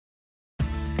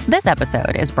This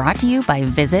episode is brought to you by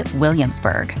Visit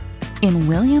Williamsburg. In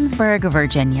Williamsburg,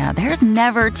 Virginia, there's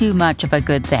never too much of a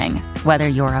good thing. Whether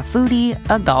you're a foodie,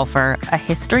 a golfer, a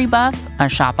history buff, a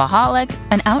shopaholic,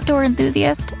 an outdoor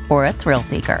enthusiast, or a thrill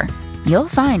seeker, you'll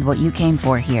find what you came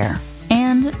for here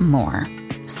and more.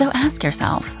 So ask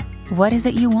yourself, what is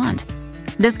it you want?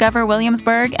 Discover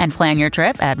Williamsburg and plan your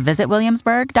trip at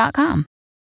visitwilliamsburg.com.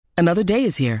 Another day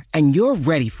is here, and you're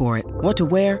ready for it. What to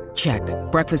wear? Check.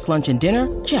 Breakfast, lunch, and dinner?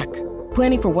 Check.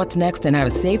 Planning for what's next and how to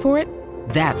save for it?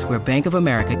 That's where Bank of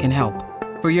America can help.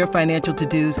 For your financial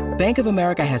to-dos, Bank of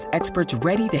America has experts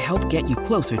ready to help get you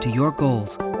closer to your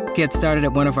goals. Get started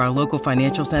at one of our local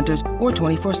financial centers or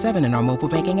 24/7 in our mobile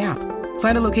banking app.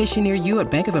 Find a location near you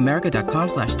at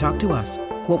bankofamerica.com/talktous.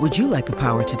 What would you like the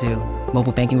power to do?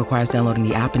 Mobile banking requires downloading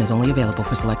the app and is only available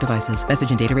for select devices. Message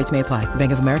and data rates may apply.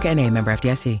 Bank of America N.A., member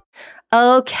FDIC.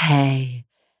 Okay.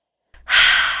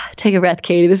 Take a breath,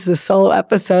 Katie. This is a solo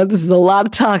episode. This is a lot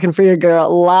of talking for your girl.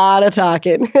 A lot of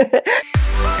talking.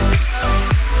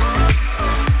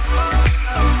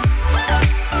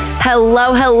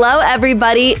 Hello,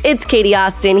 everybody. It's Katie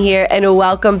Austin here, and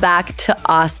welcome back to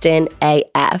Austin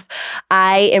AF.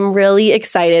 I am really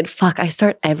excited. I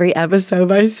start every episode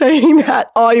by saying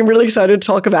that. Oh, I'm really excited to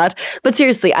talk about. But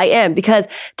seriously, I am, because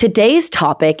today's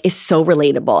topic is so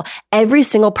relatable. Every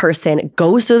single person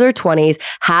goes through their 20s,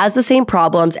 has the same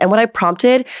problems, and when I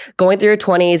prompted going through your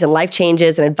 20s and life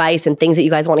changes and advice and things that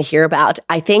you guys want to hear about,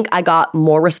 I think I got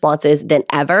more responses than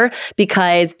ever,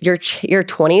 because your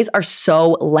 20s are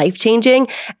so life-changing,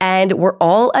 and we're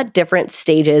all at different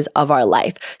stages of our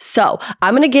life. So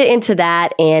I'm going to get into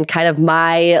that and kind of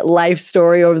my life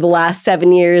story over the last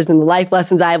 7 years and the life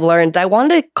lessons I've learned. I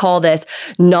wanted to call this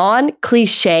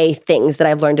non-cliche things that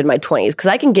I've learned in my 20s, because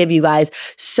I can give you guys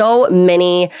so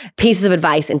many pieces of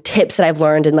advice and tips that I've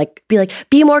learned and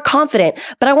be more confident.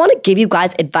 But I want to give you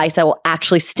guys advice that will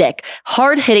actually stick,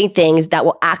 hard-hitting things that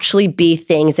will actually be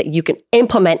things that you can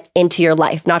implement into your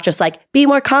life, not just be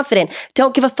more confident.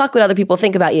 Don't give a fuck what other people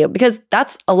think about you, because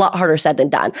that's a lot harder said than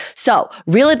done. So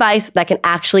real advice that can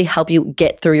actually help you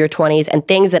get through your 20s, and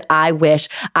things that I wish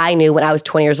I knew when I was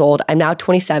 20 years old. I'm now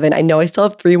 27. I know I still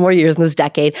have 3 more years in this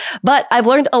decade, but I've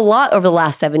learned a lot over the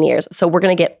last 7 years. So we're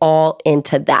going to get all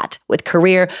into that with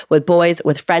career, with boys,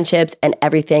 with friendships, and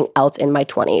everything else in my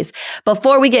 20s.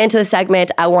 Before we get into the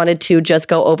segment, I wanted to just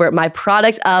go over my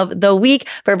product of the week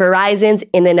for Verizon's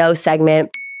In the Know segment.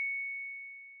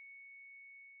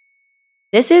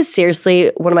 This is seriously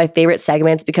one of my favorite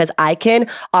segments, because I can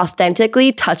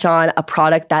authentically touch on a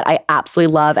product that I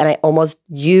absolutely love and I almost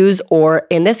use, or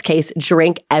in this case,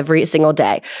 drink every single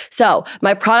day. So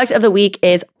my product of the week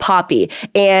is Poppi.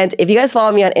 And if you guys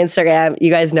follow me on Instagram,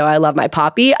 you guys know I love my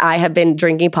Poppi. I have been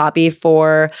drinking Poppi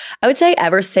for, I would say,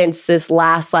 ever since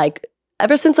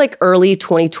early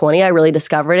 2020, I really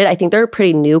discovered it. I think they're a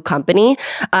pretty new company.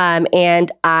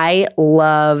 And I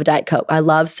love Diet Coke. I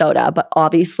love soda, but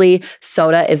obviously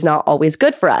soda is not always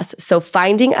good for us. So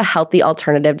finding a healthy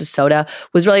alternative to soda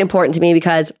was really important to me,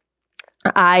 because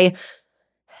I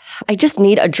just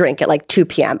need a drink at 2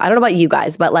 p.m. I don't know about you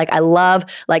guys, but I love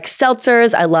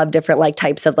seltzers. I love different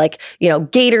types of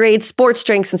Gatorade, sports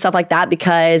drinks and stuff like that,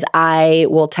 because I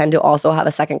will tend to also have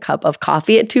a second cup of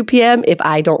coffee at 2 p.m. if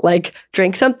I don't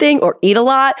drink something or eat a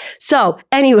lot. So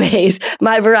anyways,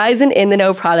 my Verizon In the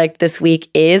Know product this week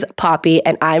is Poppi,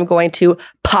 and I'm going to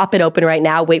pop it open right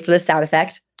now. Wait for the sound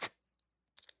effect.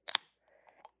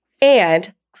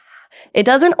 And it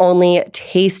doesn't only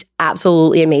taste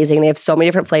absolutely amazing. They have so many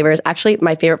different flavors. Actually,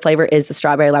 my favorite flavor is the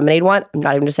strawberry lemonade one. I'm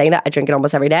not even just saying that. I drink it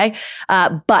almost every day.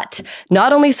 But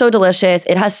not only so delicious,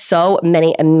 it has so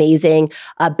many amazing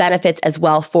benefits as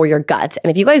well for your gut.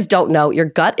 And if you guys don't know, your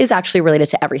gut is actually related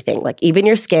to everything, even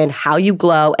your skin, how you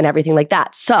glow, and everything like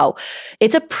that. So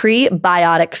it's a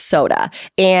prebiotic soda.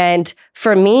 And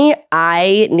for me,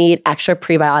 I need extra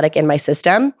prebiotic in my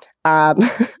system.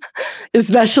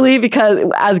 Especially because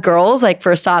as girls,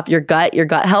 first off, your gut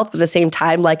health, but at the same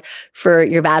time, for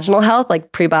your vaginal health,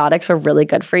 prebiotics are really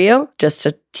good for you. Just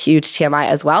a huge TMI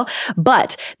as well.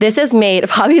 But this is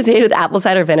Poppi is made with apple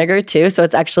cider vinegar too. So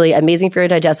it's actually amazing for your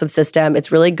digestive system.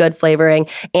 It's really good flavoring.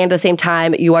 And at the same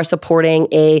time, you are supporting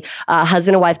a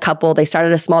husband and wife couple. They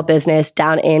started a small business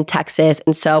down in Texas.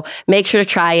 And so make sure to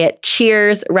try it.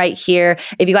 Cheers right here.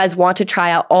 If you guys want to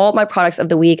try out all my products of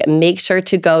the week, make sure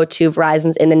to go to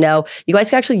Verizon's In the Know. You guys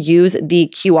can actually use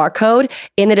the QR code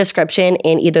in the description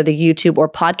in either the YouTube or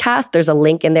podcast. There's a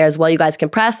link in there as well you guys can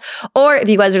press. Or if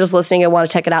you guys are just listening and want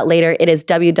to check it out later, it is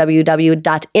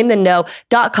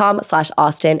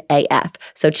www.intheknow.com/AustinAF.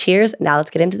 So cheers. Now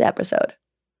let's get into the episode.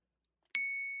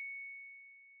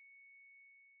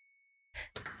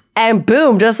 And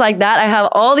boom, just like that, I have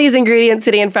all these ingredients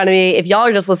sitting in front of me. If y'all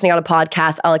are just listening on a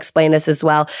podcast, I'll explain this as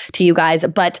well to you guys.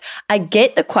 But I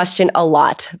get the question a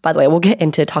lot. By the way, we'll get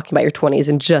into talking about your 20s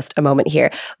in just a moment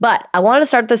here. But I wanted to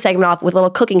start the segment off with a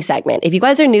little cooking segment. If you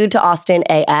guys are new to Austin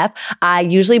AF, I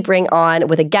usually bring on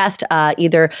with a guest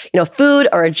either food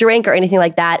or a drink or anything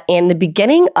like that. And the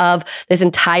beginning of this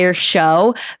entire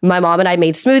show, my mom and I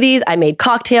made smoothies, I made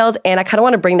cocktails, and I kind of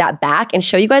want to bring that back and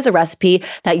show you guys a recipe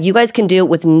that you guys can do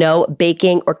with no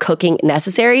baking or cooking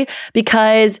necessary,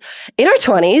 because in our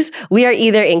 20s, we are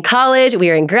either in college,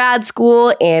 we are in grad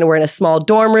school, and we're in a small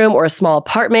dorm room or a small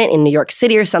apartment in New York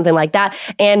City or something like that.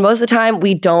 And most of the time,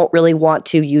 we don't really want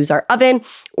to use our oven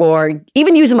or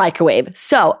even use a microwave.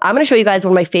 So I'm going to show you guys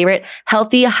one of my favorite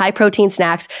healthy, high protein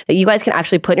snacks that you guys can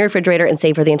actually put in your refrigerator and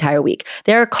save for the entire week.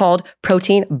 They're called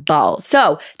protein balls.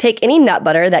 So take any nut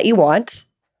butter that you want.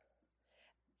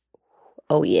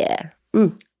 Oh yeah.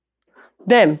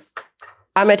 Then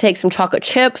I'm going to take some chocolate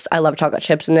chips. I love chocolate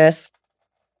chips in this.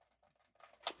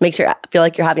 Makes you feel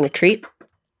like you're having a treat.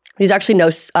 There's actually no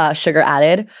sugar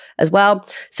added as well.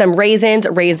 Some raisins.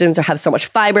 Raisins have so much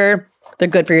fiber. They're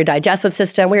good for your digestive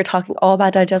system. We are talking all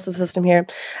about digestive system here.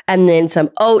 And then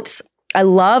some oats. I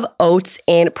love oats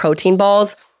and protein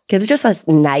balls. Gives just a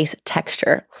nice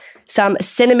texture. Some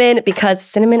cinnamon, because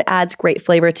cinnamon adds great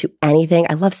flavor to anything.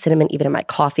 I love cinnamon even in my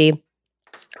coffee.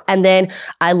 And then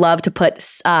I love to put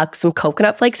some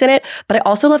coconut flakes in it, but I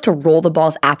also love to roll the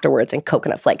balls afterwards in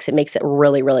coconut flakes. It makes it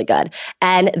really, really good.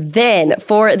 And then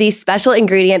for the special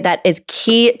ingredient that is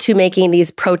key to making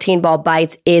these protein ball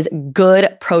bites is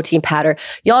good protein powder.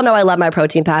 Y'all know I love my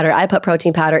protein powder. I put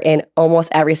protein powder in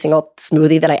almost every single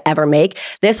smoothie that I ever make.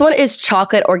 This one is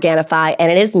Chocolate Organifi,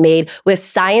 and it is made with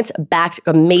science-backed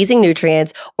amazing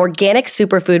nutrients, organic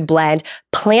superfood blend,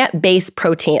 plant-based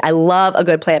protein. I love a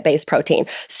good plant-based protein.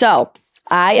 So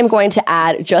I am going to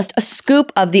add just a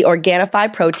scoop of the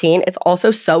Organifi protein. It's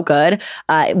also so good in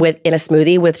a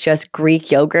smoothie with just Greek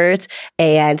yogurt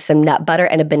and some nut butter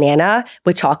and a banana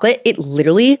with chocolate. It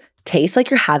literally tastes like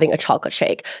you're having a chocolate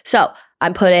shake. So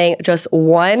I'm putting just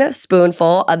 1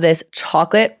 spoonful of this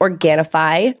Chocolate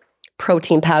Organifi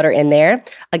protein powder in there.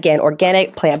 Again,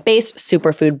 organic, plant-based,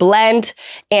 superfood blend.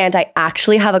 And I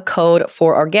actually have a code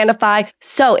for Organifi.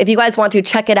 So if you guys want to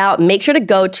check it out, make sure to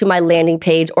go to my landing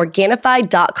page,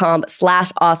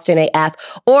 Organifi.com/AustinAF,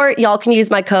 or y'all can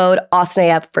use my code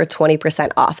AustinAF for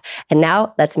 20% off. And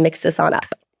now let's mix this on up.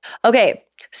 Okay.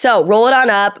 So roll it on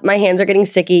up. My hands are getting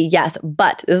sticky. Yes,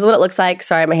 but this is what it looks like.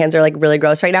 Sorry, my hands are like really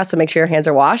gross right now. So make sure your hands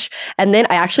are washed. And then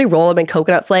I actually roll them in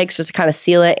coconut flakes just to kind of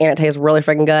seal it. And it tastes really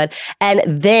freaking good. And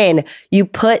then you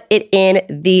put it in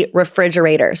the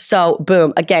refrigerator. So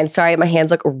boom, again, sorry, my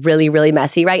hands look really, really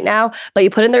messy right now. But you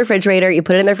put it in the refrigerator. You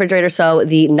put it in the refrigerator so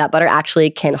the nut butter actually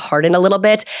can harden a little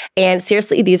bit. And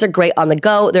seriously, these are great on the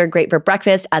go. They're great for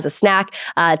breakfast as a snack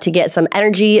to get some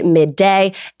energy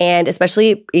midday. And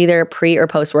especially either pre or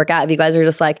post workout. If you guys are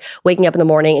just like waking up in the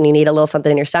morning and you need a little something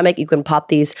in your stomach, you can pop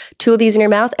 2 of these in your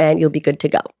mouth and you'll be good to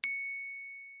go.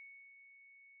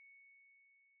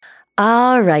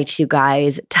 All right, you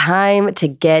guys, time to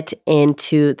get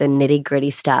into the nitty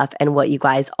gritty stuff and what you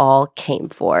guys all came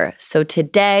for. So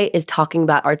today is talking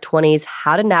about our 20s,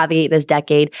 how to navigate this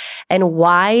decade, and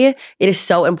why it is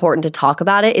so important to talk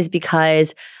about it is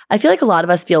because I feel like a lot of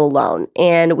us feel alone,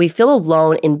 and we feel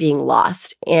alone in being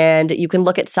lost. And you can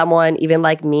look at someone even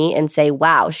like me and say,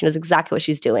 wow, she knows exactly what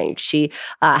she's doing. She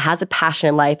has a passion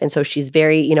in life. And so she's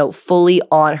very, fully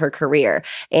on her career.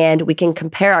 And we can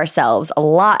compare ourselves a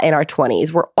lot in our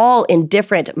 20s. We're all in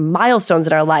different milestones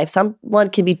in our life. Someone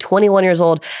can be 21 years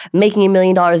old, making $1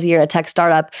 million a year in a tech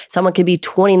startup. Someone could be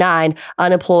 29,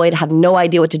 unemployed, have no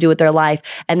idea what to do with their life.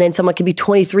 And then someone could be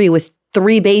 23 with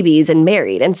 3 babies and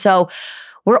married. And so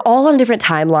we're all on a different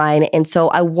timeline. And so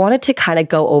I wanted to kind of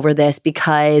go over this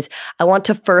because I want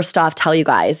to first off tell you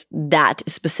guys that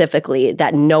specifically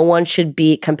that no one should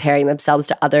be comparing themselves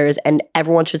to others and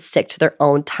everyone should stick to their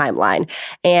own timeline.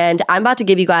 And I'm about to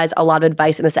give you guys a lot of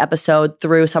advice in this episode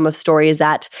through some of stories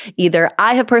that either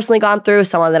I have personally gone through,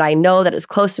 someone that I know that is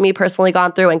close to me personally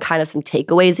gone through, and kind of some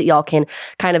takeaways that y'all can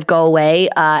kind of go away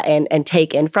and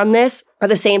take in from this. At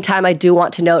the same time, I do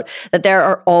want to note that there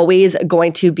are always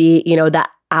going to be, that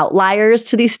outliers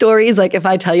to these stories. Like if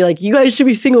I tell you like, you guys should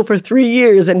be single for 3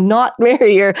 years and not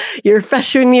marry your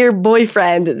freshman year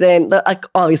boyfriend, then like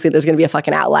obviously there's going to be a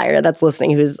fucking outlier that's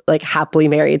listening who's like happily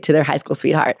married to their high school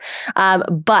sweetheart.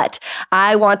 But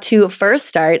I want to first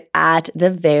start at the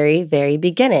very, very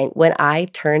beginning when I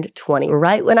turned 20,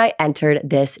 right when I entered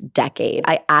this decade.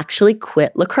 I actually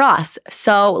quit lacrosse.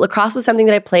 So lacrosse was something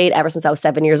that I played ever since I was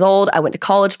 7 years old. I went to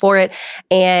college for it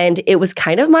and it was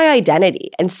kind of my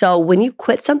identity. And so when you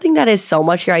quit something that is so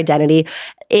much your identity,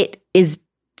 it is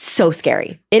so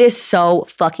scary. It is so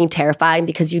fucking terrifying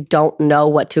because you don't know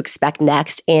what to expect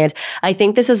next. And I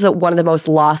think this is one of the most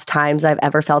lost times I've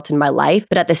ever felt in my life.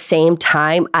 But at the same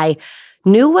time, I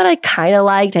knew what I kind of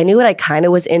liked. I knew what I kind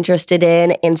of was interested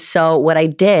in. And so what I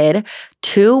did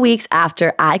 2 weeks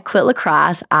after I quit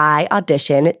lacrosse, I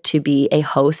auditioned to be a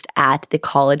host at the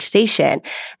College Station.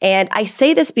 And I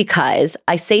say this because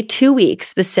I say 2 weeks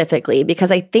specifically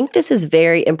because I think this is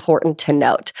very important to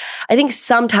note. I think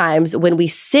sometimes when we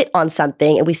sit on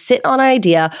something and we sit on an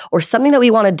idea or something that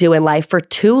we want to do in life for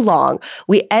too long,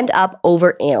 we end up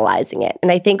overanalyzing it.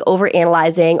 And I think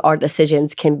overanalyzing our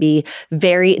decisions can be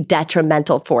very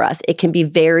detrimental for us. It can be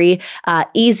very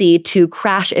easy to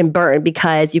crash and burn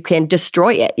because you can destroy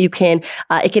it. You can,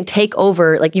 it can take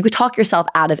over, like you could talk yourself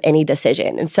out of any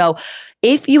decision. And so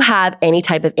if you have any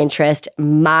type of interest,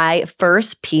 my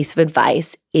first piece of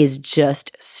advice is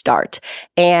just start.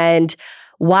 And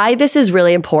why this is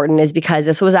really important is because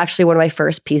this was actually one of my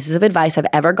first pieces of advice I've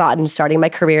ever gotten starting my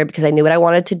career because I knew what I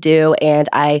wanted to do and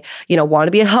I, wanted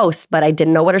to be a host, but I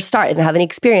didn't know where to start. I didn't have any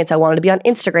experience. I wanted to be on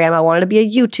Instagram. I wanted to be a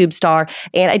YouTube star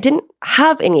and I didn't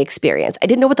have any experience. I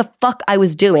didn't know what the fuck I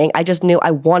was doing. I just knew I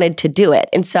wanted to do it.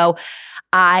 And so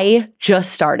I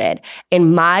just started.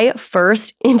 And my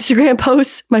first Instagram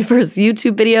posts, my first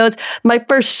YouTube videos, my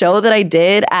first show that I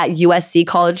did at USC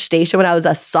College Station when I was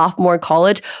a sophomore in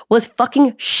college was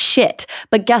fucking shit.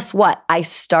 But guess what? I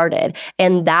started.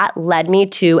 And that led me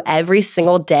to every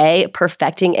single day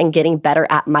perfecting and getting better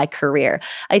at my career.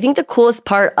 I think the coolest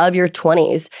part of your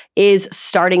 20s is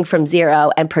starting from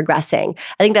zero and progressing.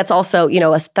 I think that's also,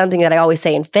 something that I always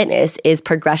say in fitness is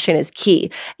progression is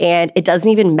key. And it doesn't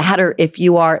even matter if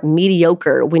you are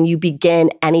mediocre when you begin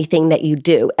anything that you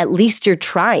do. At least you're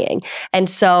trying. And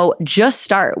so just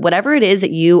start. Whatever it is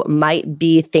that you might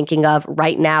be thinking of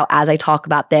right now as I talk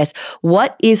about this,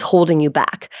 what is holding you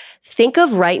back? Think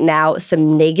of right now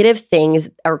some negative things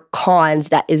or cons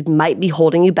that might be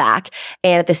holding you back.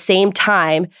 And at the same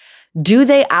time, do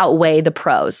they outweigh the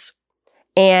pros?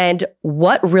 And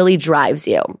what really drives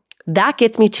you? That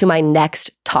gets me to my next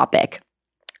topic.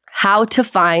 How to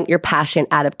find your passion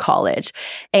out of college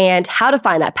and how to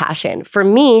find that passion. For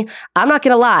me, I'm not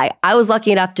going to lie. I was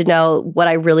lucky enough to know what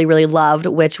I really, really loved,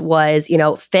 which was,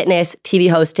 fitness, TV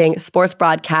hosting, sports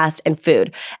broadcast, and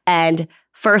food. And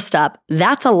first up,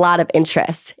 that's a lot of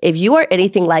interests. If you are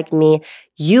anything like me,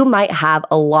 you might have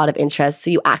a lot of interests.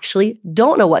 So you actually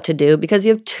don't know what to do because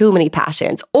you have too many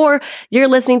passions. Or you're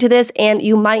listening to this and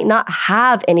you might not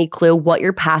have any clue what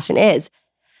your passion is.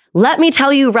 Let me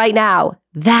tell you right now,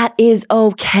 that is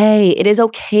okay. It is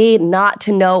okay not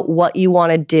to know what you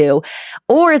want to do,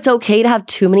 or it's okay to have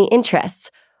too many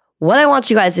interests. What I want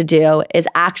you guys to do is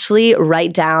actually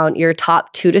write down your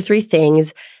top 2 to 3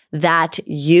 things that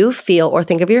you feel, or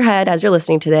think of your head as you're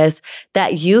listening to this,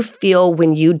 that you feel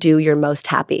when you do your most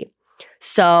happy.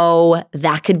 So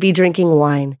that could be drinking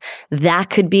wine.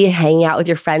 That could be hanging out with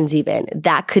your friends even.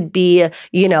 That could be,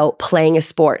 playing a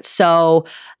sport. So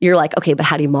you're like, okay, but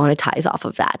how do you monetize off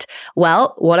of that?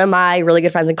 Well, one of my really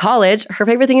good friends in college, her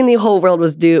favorite thing in the whole world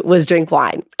was drink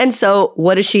wine. And so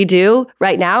what does she do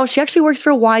right now? She actually works for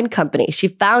a wine company. She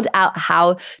found out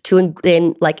how to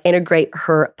integrate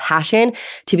her passion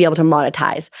to be able to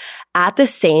monetize. At the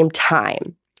same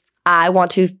time, I want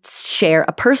to share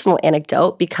a personal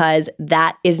anecdote because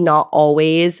that is not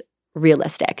always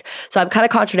realistic. So I'm kind of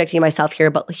contradicting myself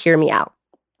here, but hear me out.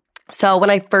 So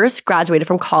when I first graduated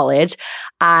from college,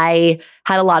 I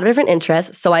had a lot of different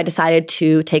interests. So I decided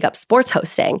to take up sports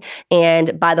hosting.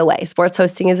 And by the way, sports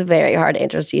hosting is a very hard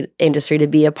industry to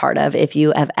be a part of if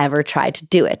you have ever tried to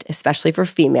do it, especially for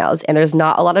females. And there's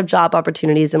not a lot of job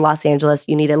opportunities in Los Angeles.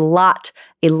 You need a lot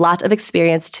of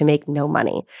experience to make no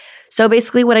money. So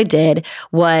basically what I did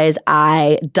was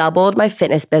I doubled my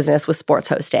fitness business with sports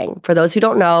hosting. For those who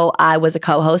don't know, I was a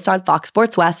co-host on Fox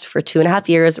Sports West for 2.5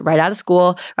 years, right out of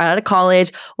school, right out of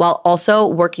college, while also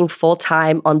working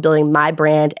full-time on building my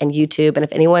brand and YouTube. And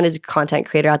if anyone is a content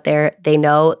creator out there, they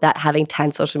know that having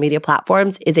 10 social media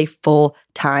platforms is a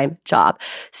full-time job.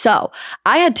 So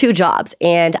I had 2 jobs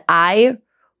and I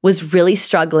was really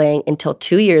struggling until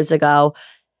 2 years ago.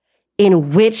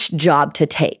 in which job to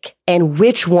take and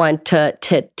which one to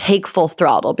take full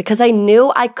throttle, because I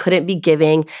knew I couldn't be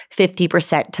giving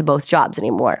 50% to both jobs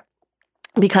anymore.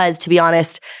 Because to be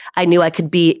honest, I knew I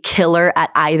could be killer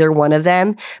at either one of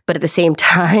them. But at the same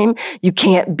time, you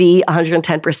can't be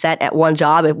 110% at one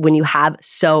job when you have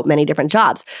so many different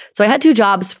jobs. So I had 2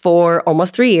 jobs for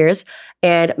almost 3 years.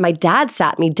 And my dad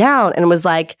sat me down and was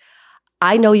like,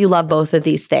 I know you love both of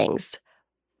these things,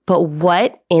 but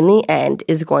what in the end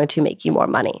is going to make you more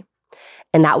money?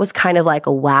 And that was kind of like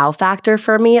a wow factor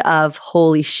for me of,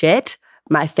 holy shit,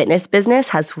 my fitness business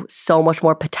has so much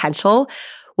more potential,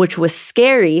 which was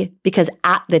scary because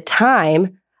at the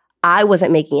time, I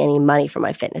wasn't making any money from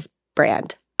my fitness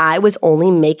brand. I was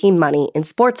only making money in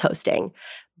sports hosting.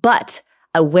 But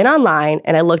I went online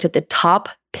and I looked at the top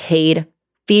paid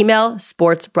female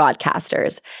sports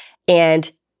broadcasters,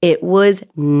 and it was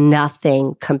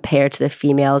nothing compared to the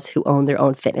females who own their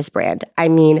own fitness brand. I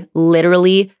mean,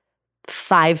 literally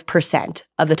 5%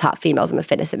 of the top females in the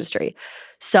fitness industry.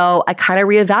 So I kind of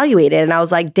reevaluated and I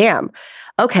was like, damn,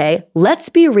 okay, let's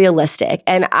be realistic.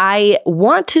 And I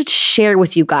want to share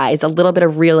with you guys a little bit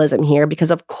of realism here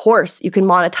because, of course, you can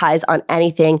monetize on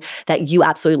anything that you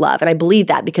absolutely love. And I believe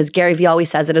that because Gary Vee always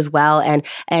says it as well.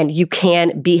 And you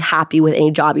can be happy with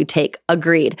any job you take.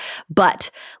 Agreed.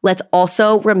 But let's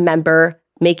also remember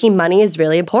making money is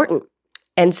really important.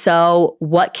 And so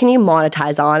what can you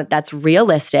monetize on that's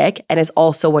realistic and is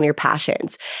also one of your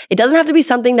passions? It doesn't have to be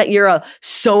something that you're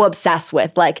so obsessed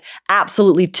with, like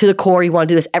absolutely to the core, you want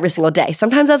to do this every single day.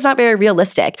 Sometimes that's not very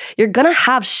realistic. You're going to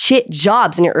have shit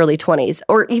jobs in your early 20s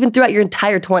or even throughout your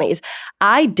entire 20s.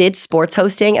 I did sports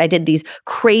hosting. I did these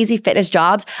crazy fitness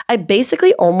jobs. I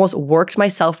basically almost worked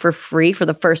myself for free for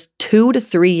the first 2 to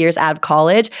 3 years out of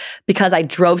college because I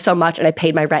drove so much and I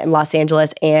paid my rent in Los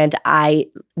Angeles and I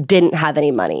didn't have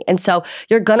any money. And so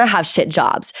you're going to have shit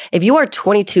jobs. If you are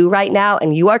 22 right now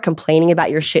and you are complaining about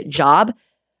your shit job,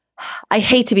 I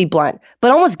hate to be blunt,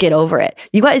 but almost get over it.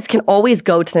 You guys can always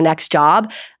go to the next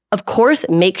job. Of course,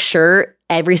 make sure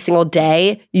every single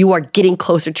day you are getting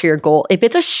closer to your goal. If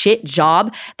it's a shit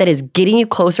job that is getting you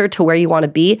closer to where you want to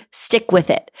be, stick with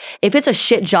it. If it's a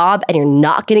shit job and you're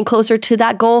not getting closer to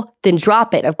that goal, then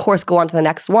drop it. Of course, go on to the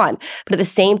next one. But at the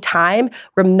same time,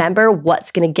 remember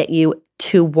what's going to get you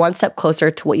to one step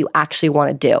closer to what you actually want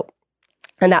to do.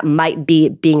 And that might be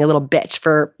being a little bitch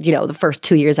for, the first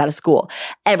 2 years out of school.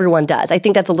 Everyone does. I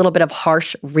think that's a little bit of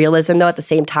harsh realism though at the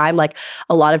same time. Like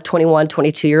a lot of 21,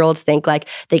 22-year-olds think like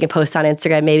they can post on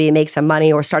Instagram, maybe make some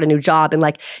money or start a new job and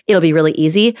like it'll be really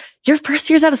easy. Your first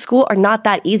years out of school are not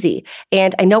that easy.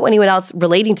 And I know anyone else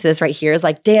relating to this right here is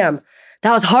like, damn,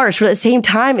 that was harsh, but at the same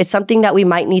time, it's something that we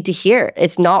might need to hear.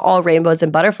 It's not all rainbows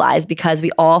and butterflies because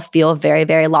we all feel very,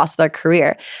 very lost with our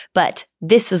career. But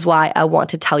this is why I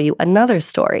want to tell you another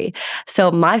story.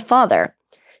 So my father,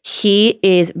 he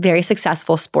is very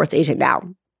successful sports agent now.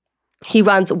 He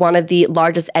runs one of the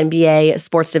largest NBA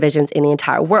sports divisions in the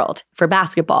entire world for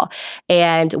basketball.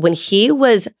 And when he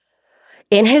was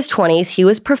in his 20s, he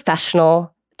was a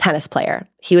professional tennis player.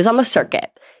 He was on the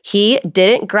circuit. He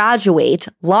didn't graduate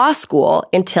law school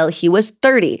until he was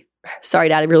 30. Sorry,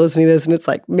 Dad, if you're listening to this and it's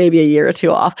like maybe a year or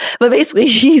two off. But basically,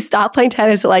 he stopped playing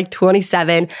tennis at like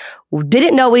 27,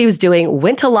 didn't know what he was doing,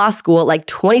 went to law school at like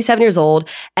 27 years old,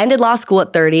 ended law school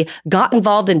at 30, got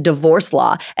involved in divorce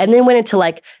law, and then went into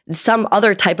like some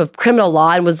other type of criminal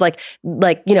law and was like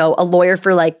a lawyer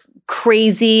for like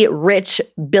crazy rich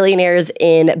billionaires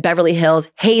in Beverly Hills,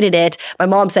 hated it. My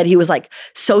mom said he was like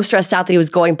so stressed out that he was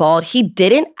going bald. He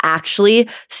didn't actually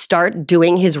start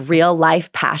doing his real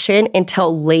life passion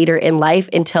until later in life,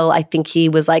 until I think he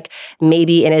was like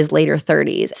maybe in his later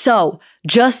 30s. So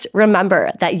just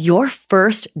remember that your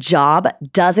first job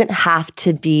doesn't have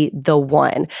to be the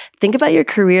one. Think about your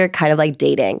career kind of like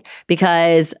dating,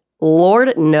 because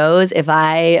Lord knows if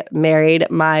I married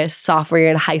my sophomore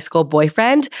year in high school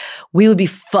boyfriend, we would be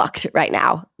fucked right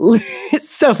now.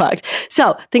 So fucked.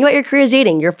 So think about your career as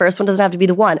dating. Your first one doesn't have to be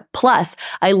the one. Plus,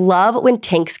 I love when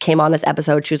Tinks came on this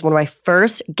episode. She was one of my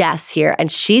first guests here,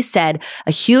 and she said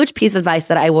a huge piece of advice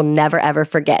that I will never, ever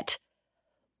forget.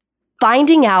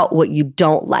 Finding out what you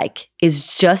don't like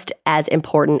is just as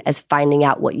important as finding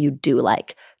out what you do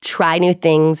like. Try new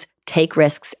things, take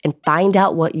risks, and find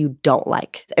out what you don't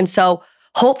like. And so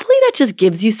hopefully that just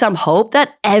gives you some hope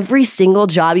that every single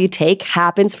job you take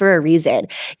happens for a reason.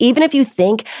 Even if you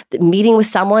think that meeting with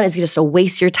someone is just a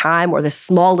waste of your time or this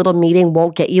small little meeting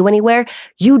won't get you anywhere,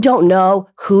 you don't know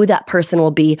who that person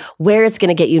will be, where it's going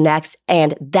to get you next.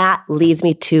 And that leads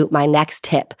me to my next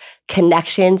tip.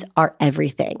 Connections are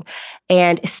everything.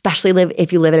 And especially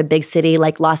if you live in a big city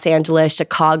like Los Angeles,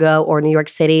 Chicago, or New York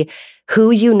City,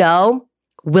 Who you know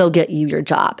will get you your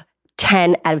job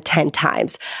 10 out of 10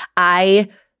 times. I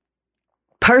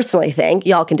personally think,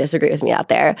 y'all can disagree with me out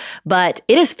there, but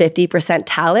it is 50%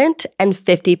 talent and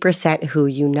 50% who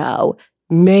you know.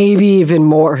 Maybe even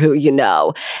more who you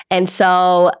know. And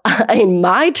so in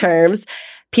my terms,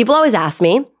 people always ask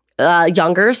me,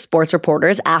 younger sports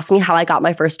reporters ask me how I got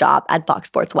my first job at Fox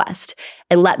Sports West.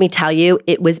 And let me tell you,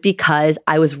 it was because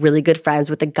I was really good friends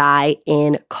with a guy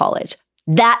in college.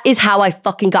 That is how I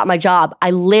fucking got my job. I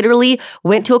literally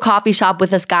went to a coffee shop with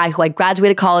this guy who I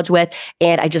graduated college with,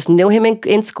 and I just knew him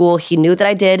in school. He knew that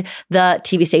I did the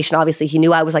TV station. Obviously, he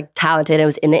knew I was like talented and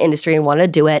was in the industry and wanted to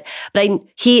do it. But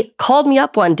he called me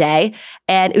up one day,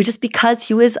 and it was just because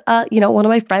he was, one of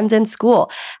my friends in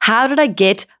school. How did I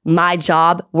get my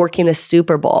job working the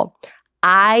Super Bowl?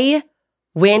 I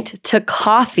went to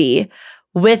coffee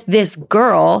with this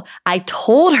girl. I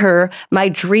told her my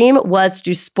dream was to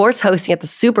do sports hosting at the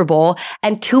Super Bowl.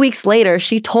 And 2 weeks later,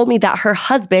 she told me that her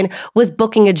husband was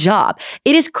booking a job.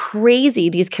 It is crazy,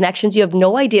 these connections. You have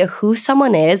no idea who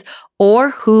someone is or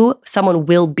who someone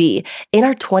will be. In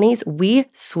our 20s, we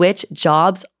switch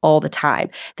jobs all the time.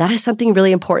 That is something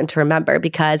really important to remember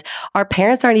because our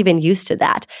parents aren't even used to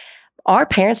that. Our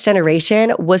parents'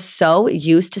 generation was so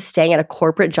used to staying at a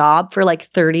corporate job for like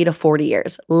 30 to 40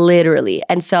 years, literally.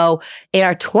 And so in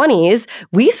our 20s,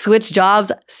 we switch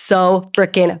jobs so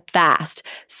freaking fast.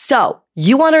 So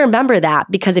you want to remember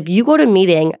that because if you go to a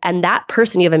meeting and that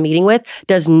person you have a meeting with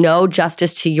does no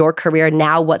justice to your career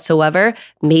now whatsoever,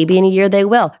 maybe in a year they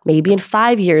will, maybe in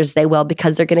 5 years they will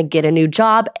because they're going to get a new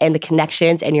job and the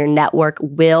connections and your network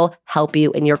will help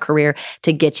you in your career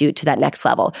to get you to that next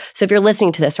level. So if you're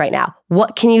listening to this right now,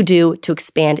 what can you do to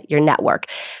expand your network?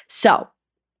 So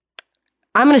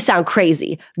I'm going to sound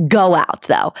crazy. Go out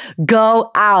though.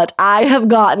 Go out. I have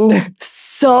gotten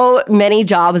so many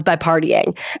jobs by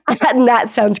partying. And that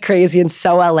sounds crazy and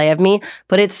so LA of me,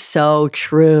 but it's so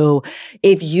true.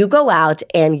 If you go out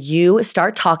and you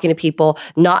start talking to people,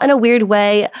 not in a weird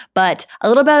way, but a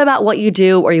little bit about what you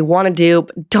do or you want to do,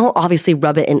 don't obviously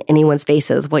rub it in anyone's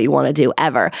faces what you want to do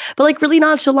ever, but like really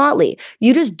nonchalantly.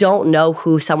 You just don't know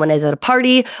who someone is at a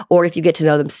party or if you get to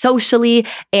know them socially.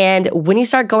 And when you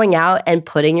start going out and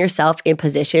putting yourself in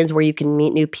positions where you can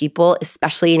meet new people,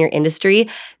 especially in your industry,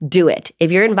 do it.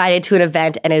 If you're invited to an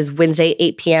event and it is Wednesday,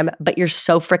 8 p.m., but you're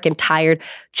so freaking tired,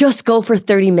 just go for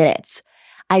 30 minutes.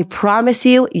 I promise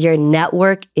you, your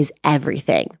network is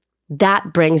everything.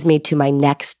 That brings me to my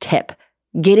next tip,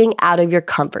 getting out of your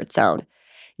comfort zone.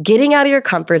 Getting out of your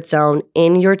comfort zone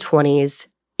in your 20s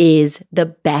is the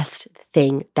best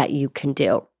thing that you can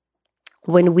do.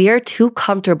 When we are too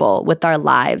comfortable with our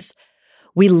lives,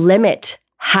 we limit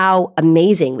how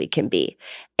amazing we can be.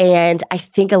 And I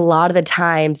think a lot of the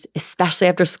times, especially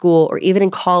after school or even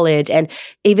in college, and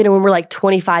even when we're like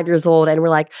 25 years old and we're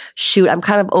like, shoot, I'm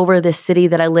kind of over this city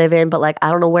that I live in, but like,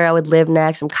 I don't know where I would live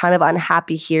next. I'm kind of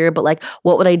unhappy here, but like,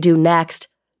 what would I do next?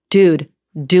 Dude,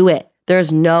 do it.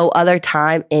 There's no other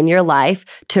time in your life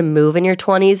to move in your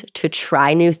 20s, to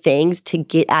try new things, to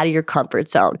get out of your comfort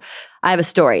zone. I have a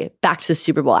story back to the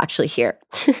Super Bowl actually here.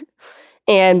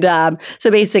 And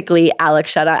so basically,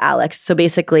 Alex, shout out Alex. So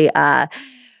basically,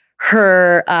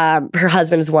 her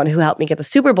husband is the one who helped me get the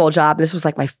Super Bowl job. And this was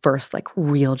like my first like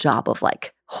real job of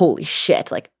like, holy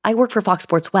shit. Like I work for Fox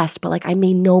Sports West, but like I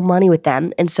made no money with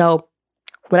them. And so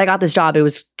when I got this job, it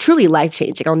was truly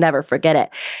life-changing. I'll never forget it.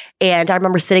 And I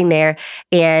remember sitting there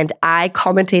and I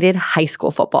commentated high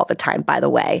school football at the time, by the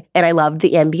way. And I loved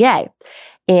the NBA.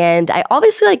 And I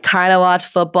obviously like kind of watch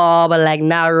football, but like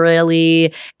not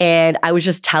really. And I was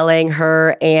just telling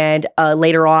her and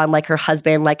later on, like her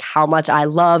husband, like how much I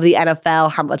love the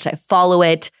NFL, how much I follow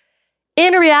it.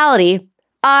 In reality,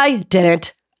 I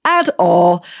didn't at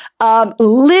all.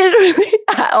 Literally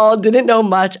at all. Didn't know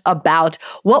much about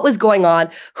what was going on,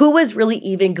 who was really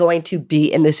even going to be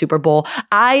in the Super Bowl.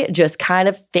 I just kind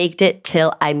of faked it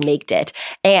till I maked it.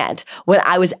 And when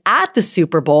I was at the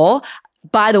Super Bowl,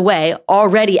 by the way,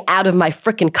 already out of my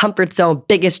freaking comfort zone,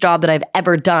 biggest job that I've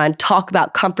ever done. Talk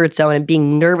about comfort zone and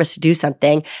being nervous to do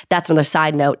something. That's another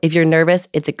side note. If you're nervous,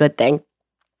 it's a good thing.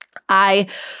 I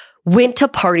went to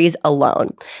parties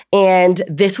alone. And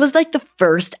this was like the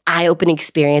first eye-opening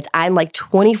experience. I'm like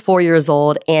 24 years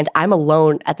old and I'm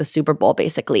alone at the Super Bowl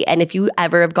basically. And if you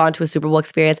ever have gone to a Super Bowl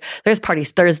experience, there's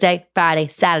parties Thursday, Friday,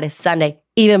 Saturday, Sunday,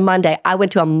 even Monday. I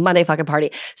went to a Monday fucking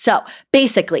party. So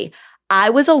basically, I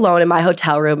was alone in my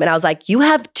hotel room and I was like, you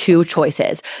have two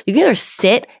choices. You can either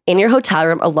sit in your hotel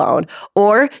room alone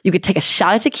or you could take a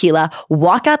shot of tequila,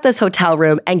 walk out this hotel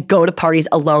room and go to parties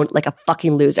alone like a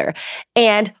fucking loser.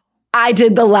 And I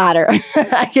did the latter.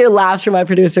 I hear laughs from my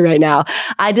producer right now.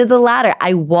 I did the latter.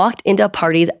 I walked into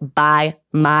parties by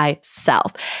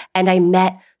myself and I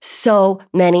met so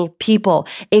many people.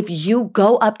 If you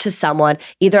go up to someone,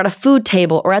 either at a food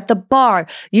table or at the bar,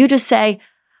 you just say,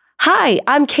 "Hi,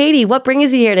 I'm Katie. What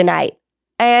brings you here tonight?"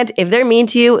 And if they're mean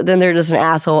to you, then they're just an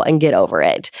asshole and get over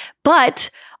it. But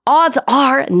odds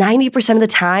are 90% of the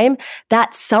time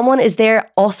that someone is there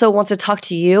also wants to talk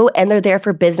to you and they're there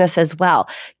for business as well.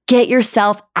 Get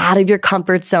yourself out of your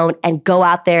comfort zone and go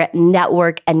out there,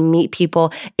 network and meet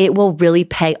people. It will really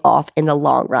pay off in the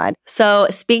long run. So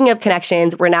speaking of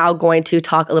connections, we're now going to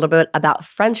talk a little bit about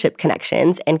friendship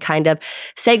connections and kind of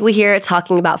segue here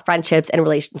talking about friendships and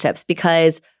relationships,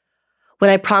 because when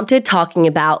I prompted talking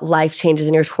about life changes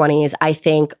in your 20s, I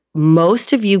think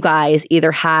most of you guys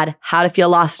either had how to feel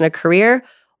lost in a career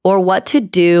or what to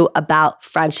do about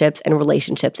friendships and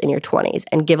relationships in your 20s,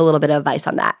 and give a little bit of advice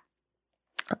on that.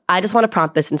 I just want to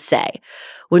prompt this and say,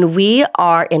 when we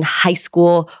are in high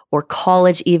school or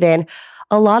college even,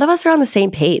 a lot of us are on the same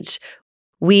page.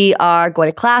 We are going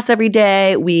to class every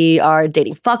day. We are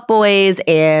dating fuckboys,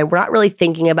 and we're not really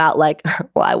thinking about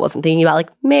I wasn't thinking about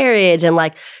marriage and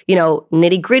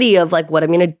nitty gritty of what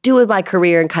I'm going to do with my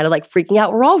career and kind of freaking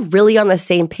out. We're all really on the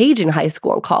same page in high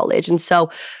school and college. And so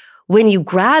when you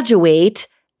graduate,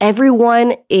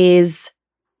 everyone is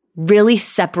really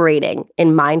separating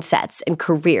in mindsets and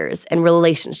careers and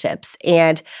relationships.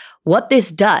 And what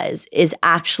this does is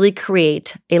actually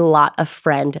create a lot of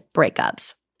friend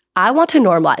breakups. I want to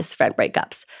normalize friend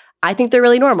breakups. I think they're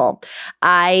really normal.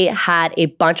 I had a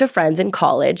bunch of friends in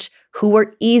college who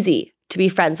were easy to be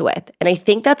friends with. And I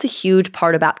think that's a huge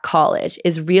part about college,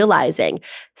 is realizing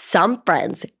some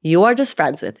friends you are just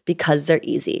friends with because they're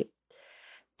easy.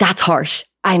 That's harsh.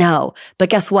 I know. But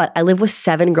guess what? I lived with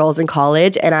 7 girls in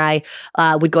college, and I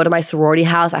would go to my sorority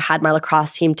house. I had my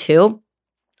lacrosse team too.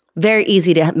 Very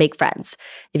easy to make friends.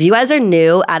 If you guys are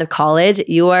new out of college,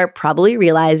 you are probably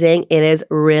realizing it is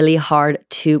really hard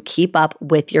to keep up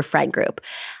with your friend group.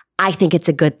 I think it's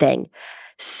a good thing.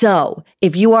 So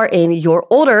if you are in your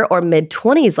older or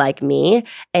mid-20s like me,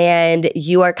 and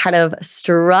you are kind of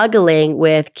struggling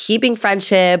with keeping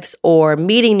friendships or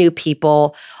meeting new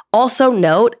people, also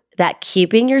note that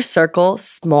keeping your circle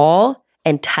small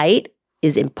and tight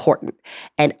is important.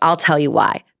 And I'll tell you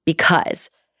why. Because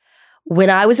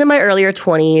when I was in my earlier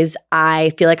 20s,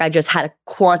 I feel like I just had a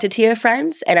quantity of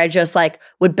friends, and I just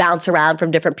would bounce around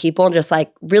from different people and just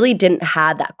really didn't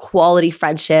have that quality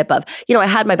friendship of, I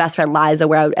had my best friend Liza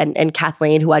and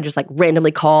Kathleen, who I just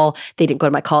randomly call. They didn't go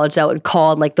to my college though, and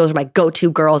call, and those are my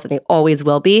go-to girls, and they always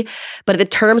will be. But in the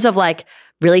terms of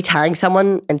really telling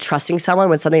someone and trusting someone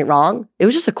when something wrong, it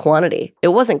was just a quantity. It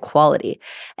wasn't quality.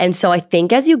 And so I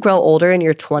think as you grow older in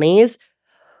your 20s,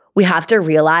 we have to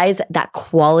realize that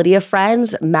quality of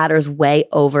friends matters way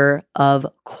over of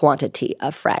quantity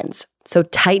of friends. So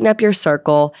tighten up your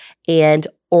circle and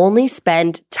only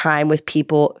spend time with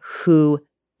people who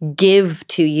give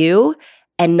to you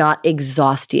and not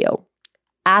exhaust you.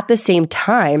 At the same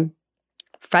time,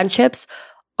 friendships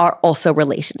are also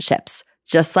relationships.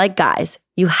 Just like guys,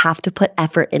 you have to put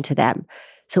effort into them.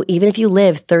 So even if you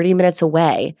live 30 minutes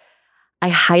away, I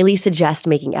highly suggest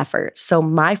making effort. So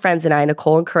my friends and I,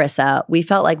 Nicole and Carissa, we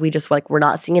felt like we just we're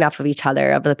not seeing enough of each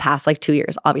other over the past 2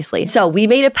 years, obviously. So we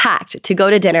made a pact to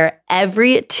go to dinner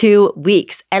every 2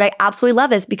 weeks. And I absolutely love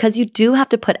this because you do have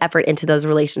to put effort into those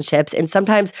relationships. And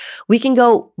sometimes we can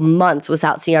go months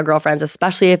without seeing our girlfriends,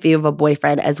 especially if you have a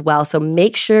boyfriend as well. So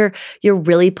make sure you're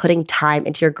really putting time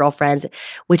into your girlfriends,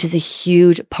 which is a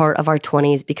huge part of our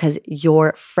 20s because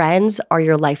your friends are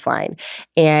your lifeline.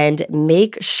 And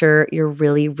make sure you're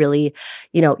really,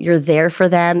 you're there for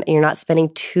them and you're not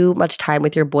spending too much time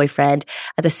with your boyfriend.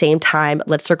 At the same time,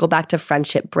 let's circle back to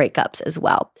friendship breakups as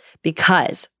well,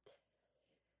 because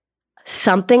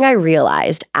something I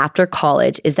realized after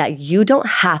college is that you don't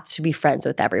have to be friends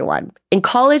with everyone. In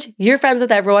college, you're friends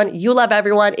with everyone. You love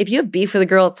everyone. If you have beef with a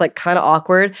girl, it's kind of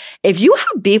awkward. If you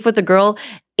have beef with a girl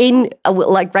in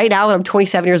right now when I'm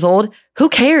 27 years old, who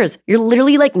cares? You're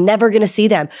literally never going to see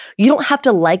them. You don't have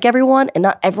to like everyone, and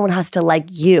not everyone has to like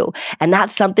you. And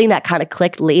that's something that kind of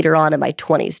clicked later on in my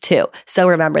 20s too. So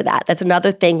remember that. That's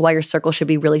another thing why your circle should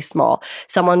be really small.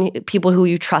 People who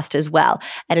you trust as well.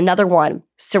 And another one,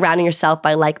 surrounding yourself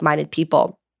by like-minded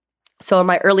people. So in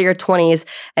my earlier 20s,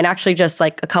 and actually just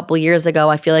a couple years ago,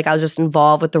 I feel like I was just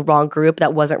involved with the wrong group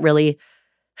that wasn't really,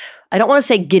 I don't want to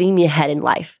say getting me ahead in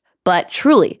life, but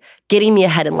truly getting me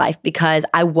ahead in life, because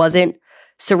I wasn't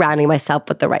surrounding myself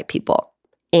with the right people.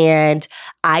 And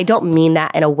I don't mean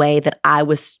that in a way that I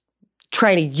was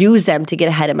trying to use them to get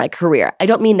ahead in my career. I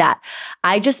don't mean that.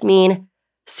 I just mean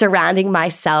surrounding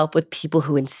myself with people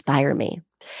who inspire me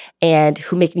and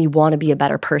who make me want to be a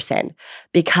better person,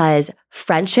 because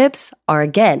friendships are,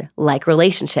 again, like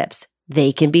relationships.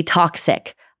 They can be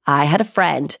toxic. I had a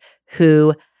friend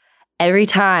who every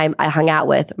time I hung out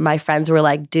with, my friends were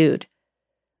like, dude,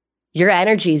 your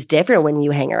energy is different when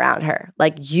you hang around her.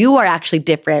 Like, you are actually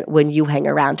different when you hang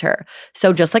around her.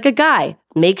 So just like a guy,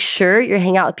 make sure you're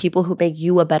hanging out with people who make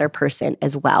you a better person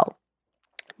as well.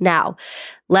 Now,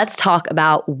 let's talk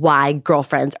about why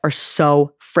girlfriends are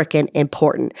so freaking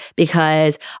important,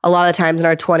 because a lot of times in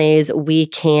our 20s, we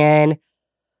can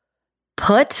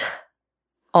put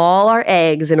all our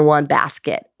eggs in one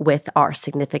basket with our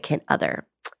significant other.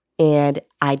 And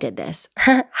I did this.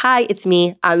 Hi, it's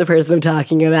me. I'm the person I'm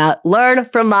talking about. Learn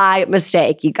from my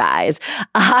mistake, you guys.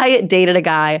 I dated a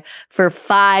guy for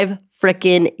 5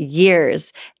 freaking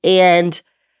years. And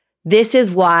this is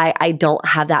why I don't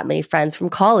have that many friends from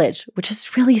college, which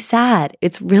is really sad.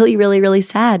 It's really, really, really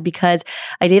sad, because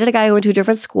I dated a guy who went to a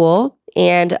different school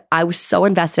and I was so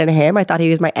invested in him. I thought he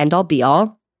was my end all be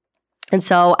all. And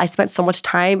so I spent so much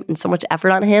time and so much effort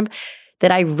on him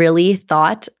that I really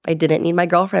thought I didn't need my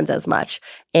girlfriends as much.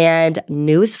 And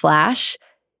newsflash,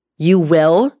 you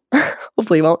will,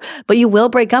 hopefully you won't, but you will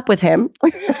break up with him.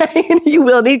 You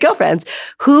will need girlfriends.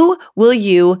 Who will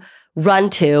you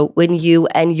run to when you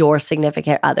and your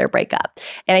significant other break up?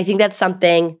 And I think that's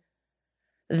something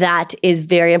that is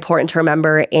very important to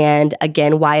remember. And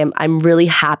again, why I'm really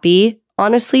happy,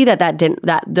 honestly,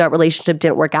 that relationship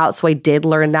didn't work out. So I did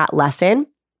learn that lesson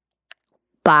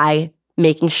by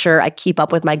making sure I keep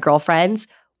up with my girlfriends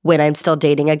when I'm still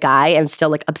dating a guy and still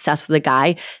like obsessed with a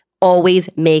guy. Always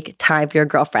make time for your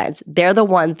girlfriends. They're the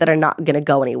ones that are not going to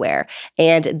go anywhere,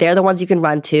 and they're the ones you can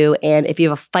run to. And if you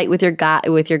have a fight with your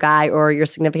guy or your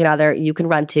significant other, you can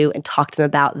run to and talk to them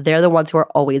about. They're the ones who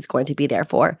are always going to be there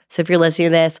for. So if you're listening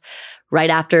to this right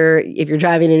after, if you're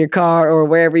driving in your car or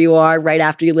wherever you are, right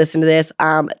after you listen to this,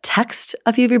 text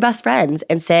a few of your best friends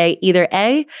and say either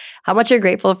A, how much you're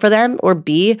grateful for them, or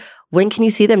B, when can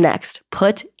you see them next?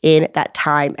 Put in that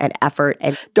time and effort,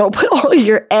 and don't put all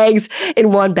your eggs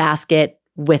in one basket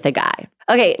with a guy.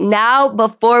 Okay, now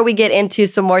before we get into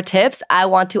some more tips, I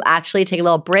want to actually take a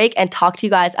little break and talk to you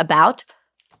guys about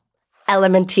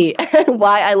LMNT and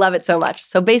why I love it so much.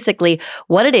 So basically,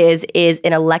 what it is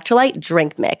an electrolyte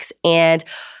drink mix. And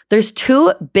there's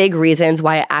 2 big reasons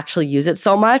why I actually use it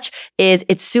so much. Is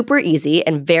it's super easy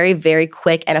and very, very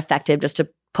quick and effective just to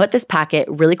put this packet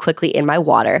really quickly in my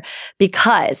water,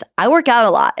 because I work out a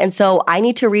lot. And so I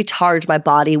need to recharge my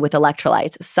body with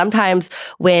electrolytes. Sometimes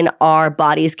when our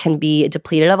bodies can be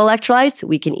depleted of electrolytes,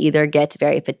 we can either get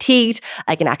very fatigued,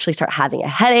 I can actually start having a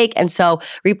headache. And so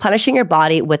replenishing your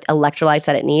body with electrolytes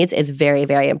that it needs is very,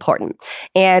 very important.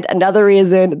 And another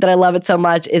reason that I love it so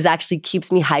much is actually keeps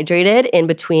me hydrated in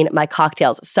between my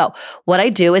cocktails. So what I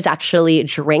do is actually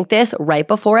drink this right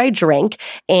before I drink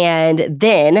and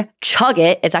then chug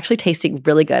it. It's actually tasting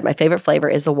really good. My favorite flavor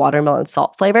is the watermelon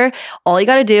salt flavor. All you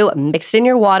got to do, mix it in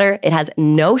your water. It has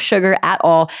no sugar at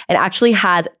all and actually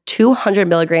has 200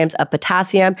 milligrams of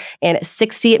potassium and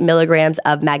 60 milligrams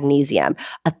of magnesium,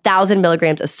 1,000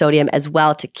 milligrams of sodium as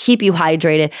well to keep you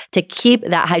hydrated, to keep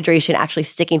that hydration actually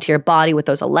sticking to your body with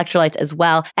those electrolytes as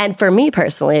well. And for me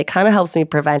personally, it kind of helps me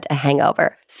prevent a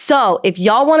hangover. So if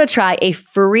y'all want to try a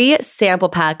free sample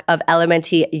pack of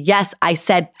LMNT, yes, I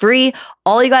said free,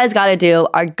 all you guys got to do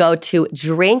are go to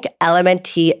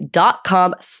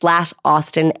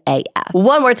drinklmnt.com/AustinAF.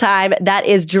 One more time, that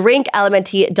is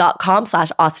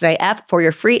drinklmnt.com/AustinAF for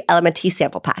your free LMNT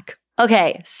sample pack.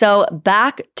 Okay, so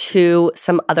back to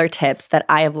some other tips that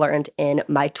I have learned in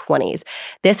my 20s.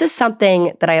 This is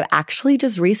something that I've actually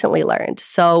just recently learned.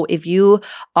 So if you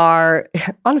are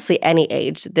honestly any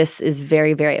age, this is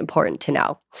very, very important to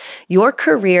know. Your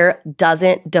career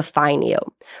doesn't define you.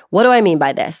 What do I mean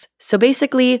by this? So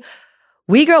basically,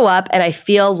 we grow up and I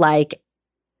feel like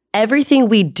everything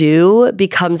we do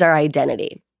becomes our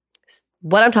identity.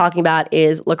 What I'm talking about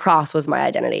is lacrosse was my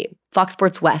identity. Fox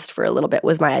Sports West for a little bit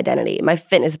was my identity. My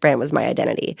fitness brand was my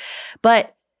identity.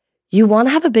 But you want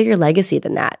to have a bigger legacy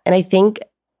than that. And I think,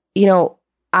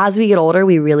 as we get older,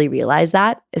 we really realize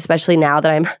that, especially now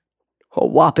that I'm a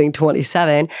whopping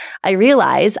 27. I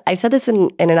realize, I've said this in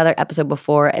another episode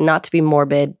before, and not to be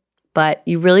morbid, but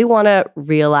you really want to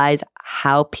realize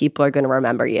how people are going to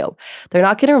remember you. They're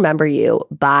not going to remember you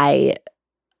by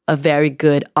a very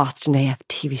good Austin AF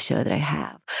TV show that I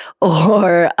have,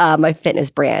 or my fitness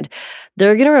brand.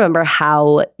 They're going to remember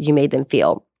how you made them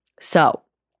feel. So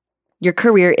your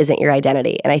career isn't your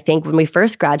identity. And I think when we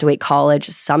first graduate college,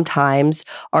 sometimes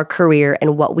our career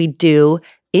and what we do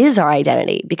is our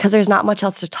identity because there's not much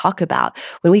else to talk about.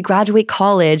 When we graduate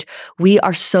college, we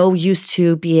are so used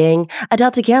to being a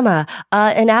Delta Gamma,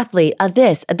 an athlete,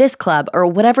 this club, or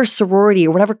whatever sorority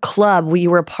or whatever club you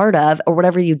were a part of or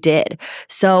whatever you did.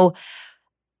 So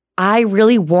I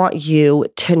really want you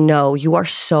to know you are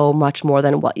so much more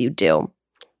than what you do.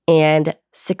 And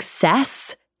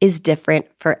success is different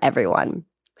for everyone.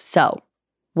 So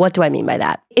what do I mean by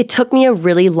that? It took me a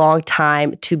really long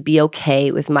time to be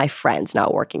okay with my friends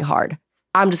not working hard.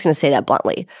 I'm just going to say that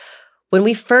bluntly. When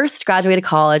we first graduated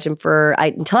college and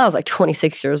until I was like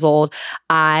 26 years old,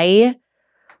 I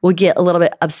would get a little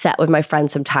bit upset with my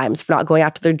friends sometimes for not going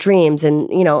after their dreams. And,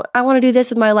 I want to do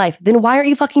this with my life. Then why aren't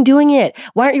you fucking doing it?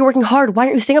 Why aren't you working hard? Why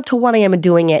aren't you staying up till 1 a.m. and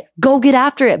doing it? Go get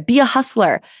after it. Be a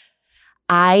hustler.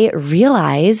 I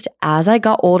realized as I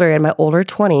got older in my older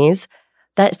 20s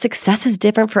that success is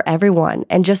different for everyone.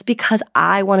 And just because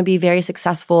I want to be very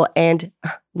successful and,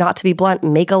 not to be blunt,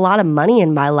 make a lot of money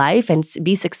in my life and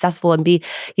be successful and be,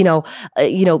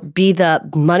 be the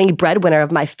money breadwinner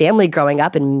of my family growing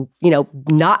up and,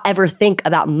 not ever think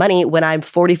about money when I'm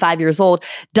 45 years old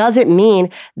doesn't mean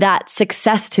that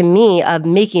success to me of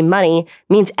making money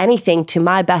means anything to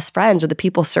my best friends or the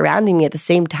people surrounding me at the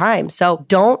same time. So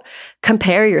don't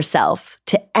compare yourself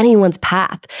to anyone's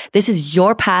path. This is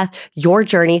your path, your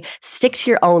journey. Stick to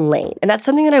your own lane. And that's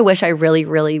something that I wish I really,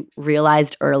 really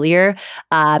realized earlier.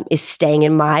 Is staying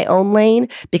in my own lane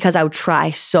because I would try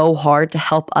so hard to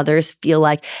help others feel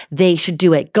like they should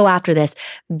do it. Go after this.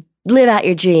 Live out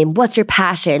your dream. What's your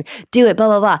passion? Do it, blah,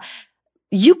 blah, blah.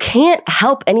 You can't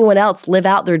help anyone else live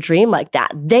out their dream like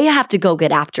that. They have to go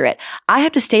get after it. I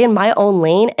have to stay in my own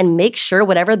lane and make sure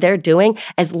whatever they're doing,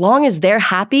 as long as they're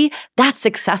happy, that's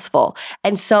successful.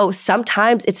 And so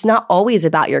sometimes it's not always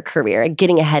about your career and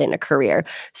getting ahead in a career.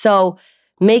 So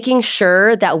making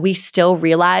sure that we still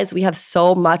realize we have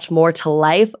so much more to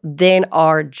life than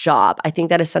our job. I think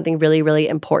that is something really, really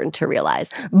important to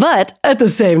realize. But at the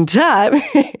same time,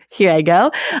 here I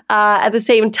go. At the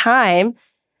same time,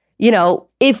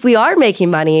 if we are making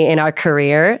money in our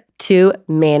career, to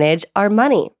manage our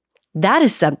money. That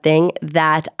is something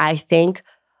that I think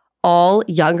all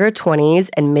younger 20s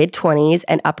and mid 20s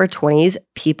and upper 20s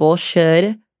people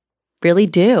should really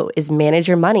do, is manage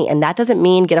your money. And that doesn't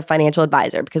mean get a financial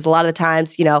advisor, because a lot of the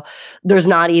times, there's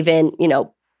not even,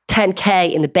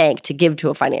 $10K in the bank to give to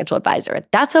a financial advisor.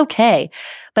 That's okay.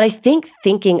 But I think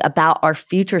thinking about our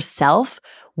future self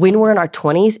when we're in our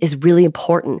 20s is really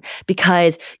important,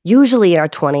 because usually in our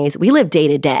 20s, we live day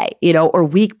to day, or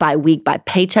week by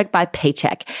paycheck by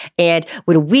paycheck. And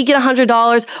when we get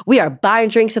 $100, we are buying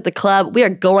drinks at the club. We are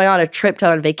going on a trip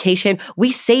on a vacation.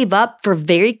 We save up for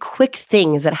very quick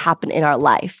things that happen in our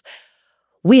life.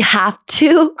 We have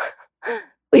to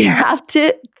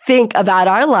think about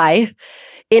our life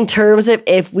in terms of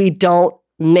if we don't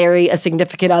marry a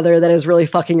significant other that is really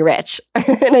fucking rich.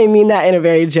 And I mean that in a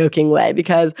very joking way,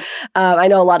 because I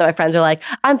know a lot of my friends are like,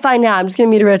 I'm fine now, I'm just gonna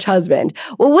meet a rich husband.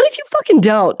 Well, what if you fucking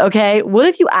don't, okay? What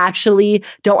if you actually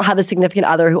don't have a significant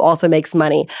other who also makes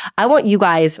money? I want you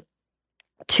guys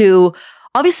to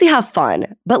obviously have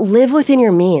fun, but live within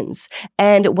your means.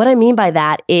 And what I mean by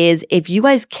that is if you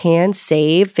guys can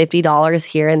save $50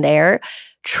 here and there,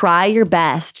 try your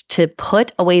best to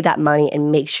put away that money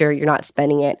and make sure you're not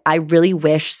spending it. I really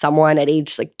wish someone at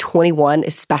age 21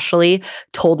 especially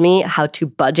told me how to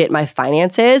budget my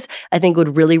finances. I think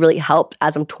would really, really help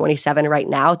as I'm 27 right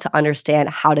now to understand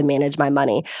how to manage my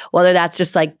money. Whether that's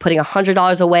just putting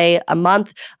 $100 away a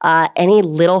month, any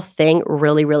little thing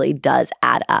really, really does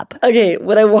add up. Okay,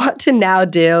 what I want to now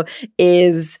do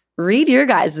is read your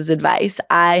guys' advice.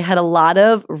 I had a lot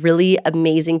of really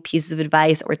amazing pieces of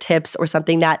advice or tips or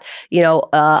something that,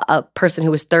 a person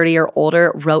who was 30 or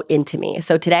older wrote into me.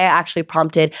 So today I actually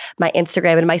prompted my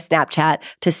Instagram and my Snapchat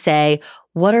to say,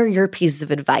 what are your pieces of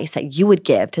advice that you would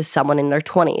give to someone in their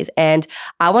 20s? And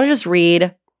I want to just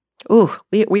read. Ooh,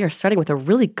 we are starting with a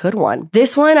really good one.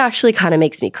 This one actually kind of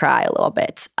makes me cry a little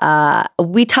bit.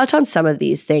 We touch on some of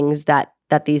these things that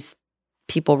these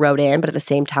people wrote in, but at the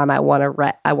same time, I want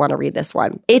to read this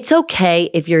one. It's okay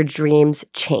if your dreams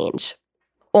change.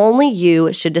 Only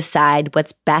you should decide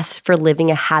what's best for living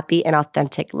a happy and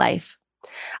authentic life.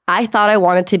 I thought I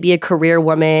wanted to be a career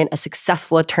woman, a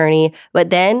successful attorney, but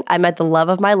then I met the love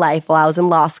of my life while I was in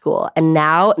law school. And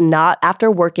now, not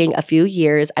after working a few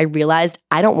years, I realized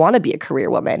I don't want to be a career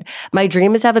woman. My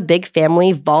dream is to have a big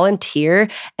family, volunteer,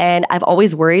 and I've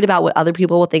always worried about what other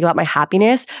people will think about my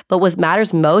happiness. But what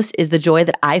matters most is the joy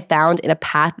that I found in a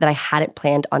path that I hadn't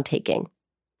planned on taking.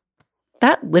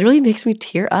 That literally makes me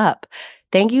tear up.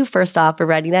 Thank you, first off, for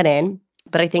writing that in.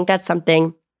 But I think that's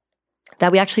something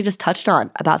that we actually just touched on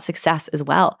about success as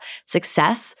well.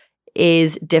 Success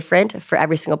is different for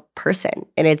every single person,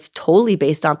 and it's totally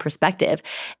based on perspective.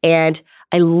 And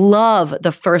I love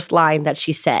the first line that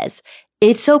she says,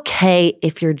 it's okay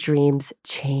if your dreams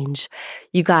change.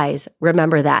 You guys,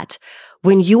 remember that.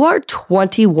 When you are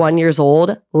 21 years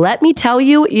old, let me tell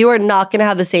you, you are not going to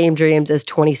have the same dreams as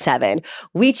 27.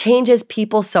 We change as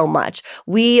people so much.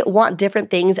 We want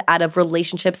different things out of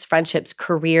relationships, friendships,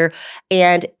 career,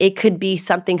 and it could be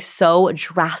something so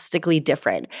drastically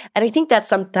different. And I think that's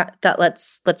something that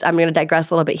let's I'm going to digress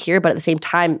a little bit here, but at the same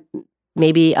time,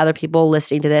 maybe other people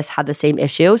listening to this have the same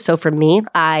issue. So for me,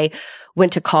 I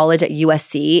went to college at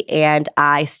USC and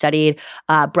I studied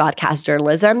broadcast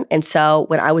journalism. And so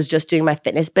when I was just doing my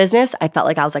fitness business, I felt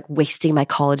like I was like wasting my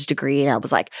college degree, and I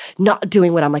was like not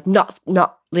doing what I'm like not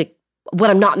like what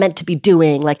I'm not meant to be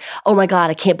doing. Like, oh my God,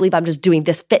 I can't believe I'm just doing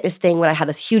this fitness thing when I have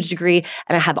this huge degree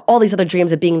and I have all these other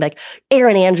dreams of being like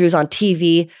Erin Andrews on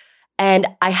TV. And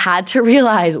I had to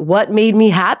realize what made me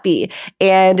happy.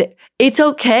 And it's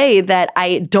okay that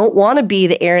I don't want to be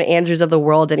the Erin Andrews of the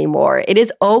world anymore. It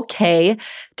is okay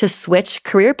to switch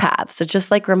career paths. It just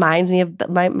like reminds me of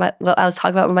my what I was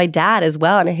talking about with my dad as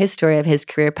well, and a history of his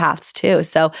career paths too.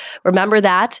 So remember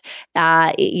that,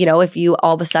 if you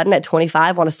all of a sudden at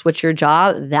 25 want to switch your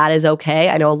job, that is okay.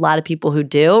 I know a lot of people who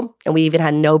do. And we even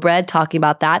had No Bread talking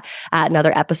about that at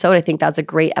another episode. I think that's a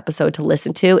great episode to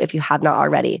listen to if you have not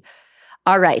already.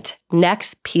 All right,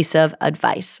 next piece of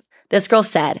advice. This girl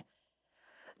said,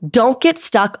 don't get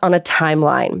stuck on a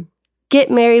timeline.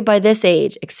 Get married by this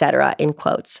age, etc. in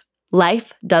quotes.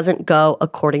 Life doesn't go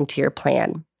according to your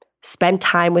plan. Spend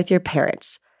time with your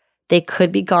parents. They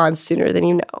could be gone sooner than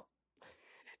you know.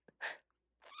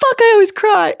 Fuck, I always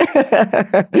cry.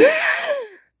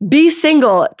 Be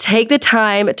single. Take the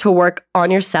time to work on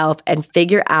yourself and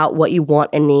figure out what you want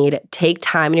and need. Take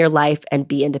time in your life and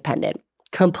be independent.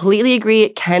 Completely agree.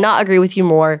 Cannot agree with you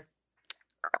more.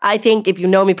 I think if you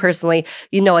know me personally,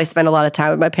 you know I spend a lot of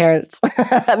time with my parents.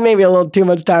 Maybe a little too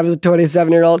much time as a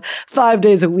 27-year-old. 5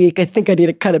 days a week. I think I need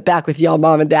to cut it back with y'all,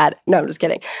 mom and dad. No, I'm just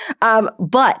kidding.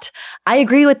 But I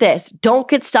agree with this. Don't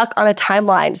get stuck on a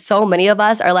timeline. So many of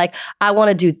us are like, I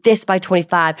want to do this by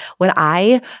 25. When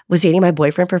I was dating my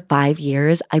boyfriend for 5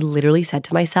 years, I literally said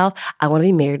to myself, I want to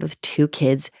be married with 2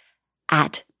 kids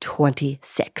at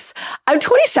 26. I'm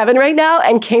 27 right now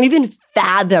and can't even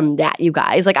fathom that, you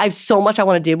guys. Like, I have so much I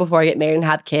want to do before I get married and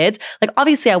have kids. Like,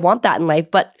 obviously I want that in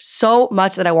life, but so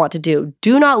much that I want to do.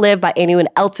 Do not live by anyone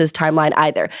else's timeline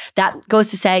either. That goes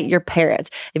to say your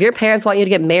parents. If your parents want you to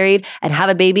get married and have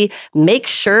a baby, make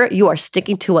sure you are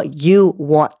sticking to what you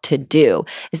want to do.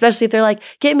 Especially if they're like,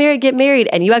 get married,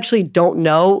 and you actually don't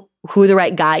know who the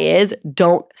right guy is,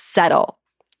 don't settle.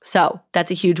 So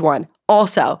that's a huge one.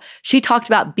 Also, she talked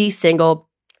about be single,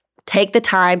 take the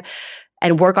time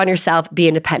and work on yourself, be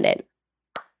independent.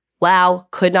 Wow,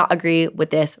 could not agree with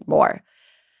this more.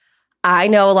 I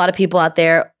know a lot of people out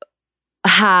there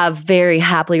have very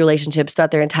happy relationships throughout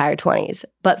their entire 20s.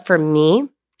 But for me,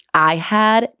 I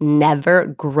had never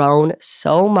grown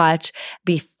so much,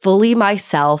 be fully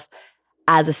myself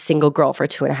as a single girl for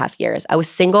 2.5 years. I was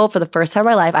single for the first time in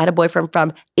my life. I had a boyfriend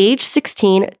from age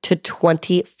 16 to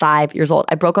 25 years old.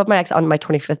 I broke up with my ex on my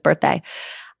 25th birthday.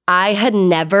 I had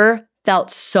never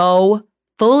felt so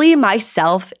fully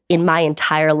myself in my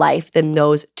entire life than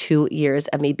those 2 years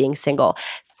of me being single.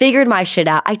 Figured my shit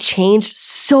out. I changed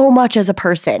so much as a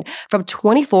person. From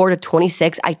 24 to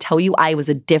 26, I tell you, I was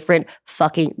a different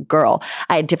fucking girl.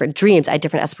 I had different dreams. I had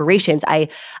different aspirations. I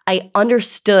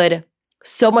understood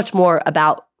so much more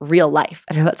about real life.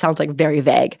 I know that sounds like very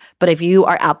vague, but if you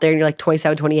are out there and you're like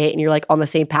 27, 28 and you're like on the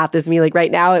same path as me like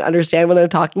right now and understand what I'm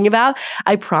talking about,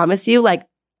 I promise you, like,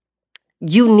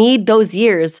 you need those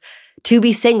years to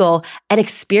be single and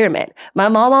experiment. My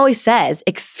mom always says,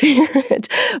 experiment.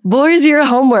 Boys, your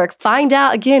homework. Find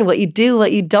out, again, what you do,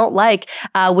 what you don't like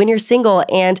when you're single.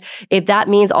 And if that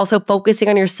means also focusing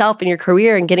on yourself and your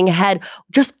career and getting ahead,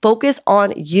 just focus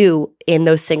on you in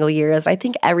those single years. I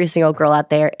think every single girl out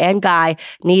there and guy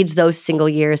needs those single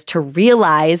years to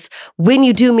realize when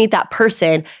you do meet that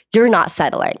person, you're not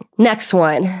settling. Next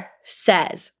one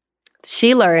says,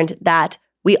 she learned that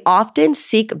we often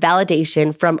seek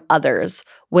validation from others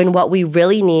when what we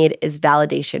really need is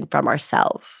validation from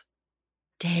ourselves.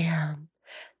 Damn,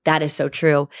 that is so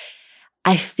true.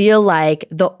 I feel like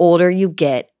the older you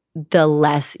get, the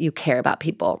less you care about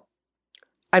people.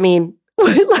 I mean,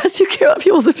 the less you care about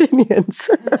people's opinions.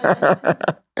 I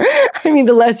mean,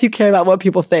 the less you care about what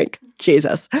people think.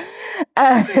 Jesus.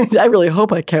 And I really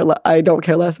hope I don't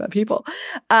care less about people.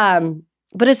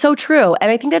 But it's so true. And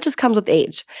I think that just comes with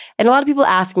age. And a lot of people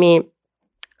ask me,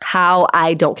 how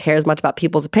I don't care as much about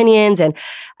people's opinions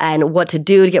and what to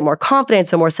do to get more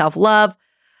confidence and more self-love.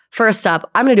 First up,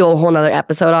 I'm going to do a whole nother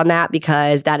episode on that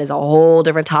because that is a whole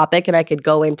different topic and I could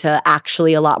go into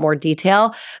actually a lot more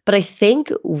detail. But I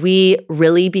think we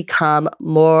really become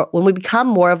more, when we become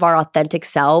more of our authentic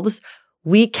selves,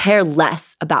 we care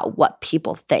less about what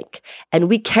people think and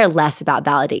we care less about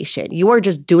validation. You are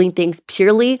just doing things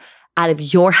purely out of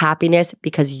your happiness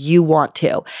because you want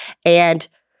to. And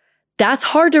that's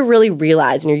hard to really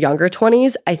realize in your younger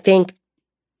 20s. I think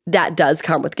that does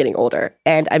come with getting older.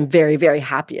 And I'm very, very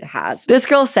happy it has. This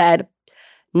girl said,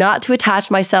 not to attach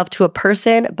myself to a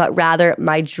person, but rather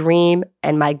my dream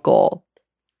and my goal.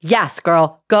 Yes,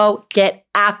 girl, go get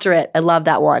after it. I love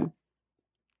that one.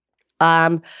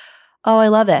 Oh, I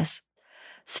love this.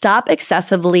 Stop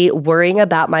excessively worrying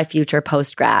about my future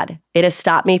post-grad. It has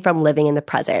stopped me from living in the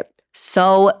present.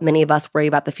 So many of us worry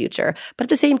about the future. But at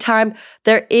the same time,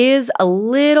 there is a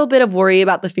little bit of worry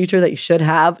about the future that you should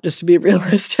have, just to be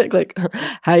realistic, like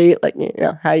how you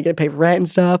gonna pay for rent and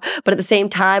stuff. But at the same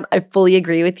time, I fully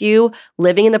agree with you.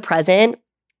 Living in the present,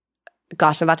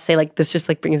 gosh, I'm about to say like this just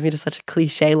like brings me to such a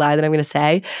cliche line that I'm gonna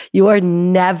say. You are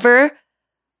never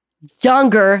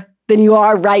younger than you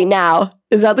are right now.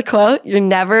 Is that the quote? You're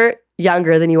never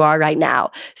younger than you are right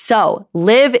now. So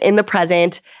live in the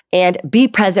present and be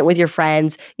present with your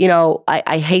friends. You know,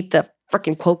 I hate the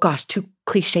freaking quote. Gosh, 2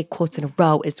 cliche quotes in a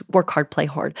row is work hard, play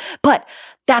hard. But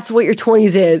that's what your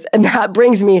 20s is. And that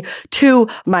brings me to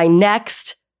my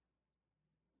next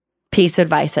piece of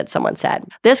advice that someone said.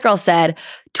 This girl said,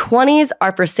 20s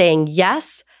are for saying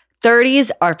yes,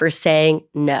 30s are for saying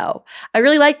no. I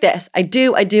really like this. I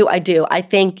do. I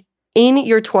think in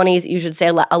your 20s, you should say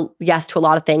yes to a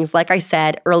lot of things. Like I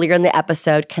said earlier in the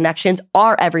episode, connections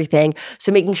are everything.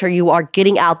 So making sure you are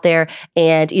getting out there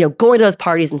and, going to those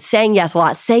parties and saying yes a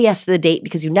lot. Say yes to the date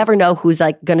because you never know who's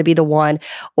like going to be the one,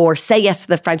 or say yes to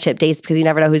the friendship dates because you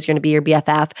never know who's going to be your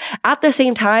BFF. At the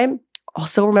same time,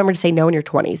 also remember to say no in your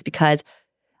 20s because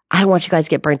I don't want you guys to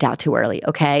get burnt out too early,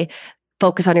 okay?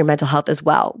 Focus on your mental health as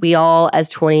well. We all, as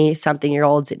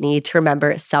 20-something-year-olds, need to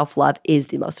remember self-love is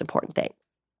the most important thing.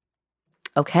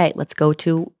 Okay, let's go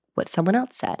to what someone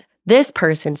else said. This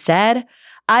person said,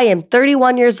 I am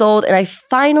 31 years old and I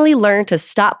finally learned to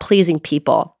stop pleasing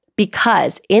people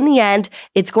because in the end,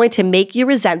 it's going to make you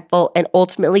resentful and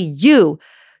ultimately you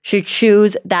should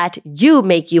choose that you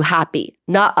make you happy,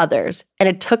 not others. And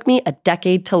it took me a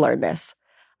decade to learn this.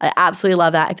 I absolutely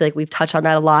love that. I feel like we've touched on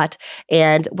that a lot.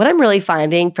 And what I'm really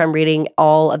finding from reading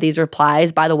all of these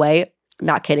replies, by the way,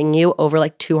 not kidding you, over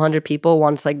like 200 people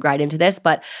want to like write into this,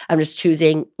 but I'm just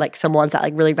choosing like some ones that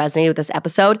like really resonated with this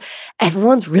episode.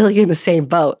 Everyone's really in the same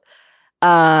boat.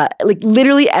 Like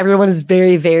literally everyone is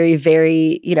very, very,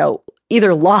 very,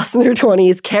 either lost in their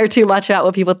 20s, care too much about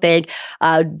what people think,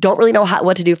 don't really know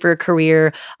what to do for a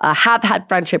career, have had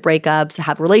friendship breakups,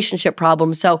 have relationship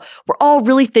problems. So we're all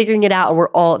really figuring it out and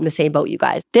we're all in the same boat, you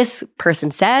guys. This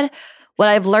person said, what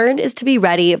I've learned is to be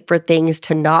ready for things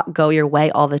to not go your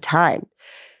way all the time.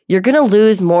 You're going to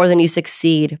lose more than you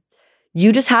succeed.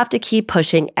 You just have to keep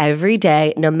pushing every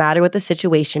day, no matter what the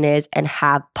situation is, and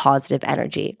have positive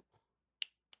energy.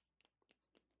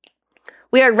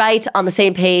 We are right on the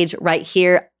same page right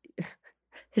here.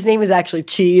 His name is actually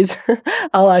Cheese.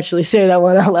 I'll actually say that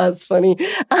one out loud. It's funny.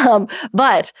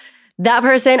 But that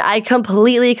person, I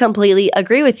completely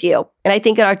agree with you. And I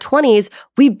think in our 20s,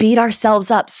 we beat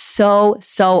ourselves up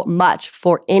so much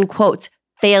for, in quotes,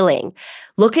 failing.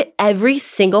 Look at every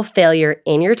single failure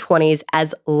in your 20s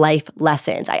as life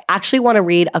lessons. I actually want to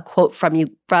read a quote from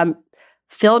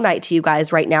Phil Knight to you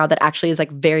guys right now that actually is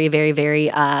like very, very,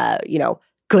 very,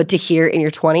 good to hear in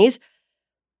your 20s.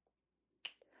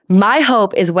 My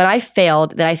hope is when I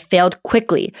failed, that I failed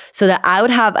quickly so that I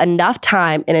would have enough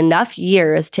time and enough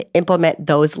years to implement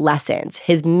those lessons.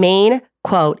 His main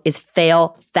quote is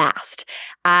fail fast.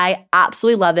 I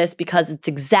absolutely love this because it's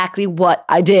exactly what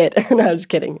I did. No, I'm just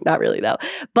kidding. Not really though.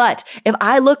 But if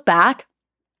I look back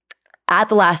at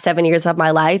the last 7 years of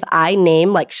my life, I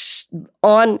name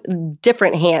on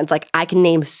different hands, like I can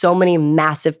name so many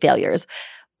massive failures.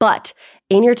 But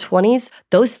in your 20s,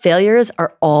 those failures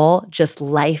are all just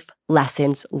life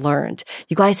lessons learned.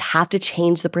 You guys have to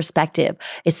change the perspective.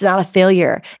 It's not a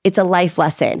failure. It's a life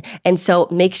lesson. And so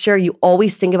make sure you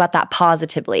always think about that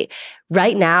positively.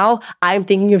 Right now, I'm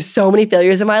thinking of so many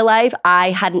failures in my life.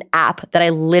 I had an app that I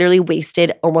literally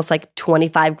wasted almost like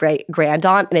 25 grand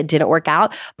on and it didn't work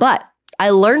out. But I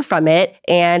learned from it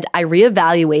and I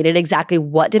reevaluated exactly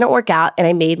what didn't work out, and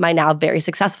I made my now very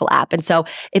successful app. And so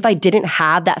if I didn't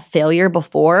have that failure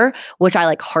before, which I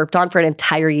like harped on for an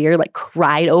entire year, like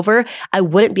cried over, I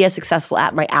wouldn't be as successful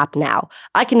at my app now.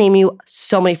 I can name you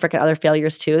so many freaking other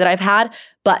failures too that I've had,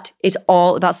 but it's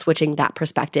all about switching that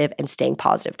perspective and staying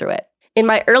positive through it. In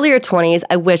my earlier 20s,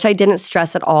 I wish I didn't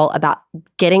stress at all about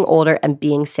getting older and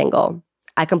being single.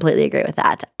 I completely agree with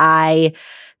that. I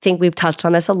think we've touched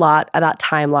on this a lot about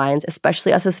timelines,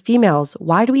 especially us as females.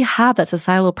 Why do we have that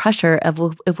societal pressure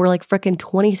of if we're like freaking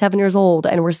 27 years old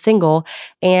and we're single?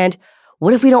 And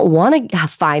what if we don't want to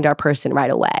find our person right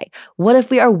away? What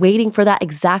if we are waiting for that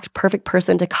exact perfect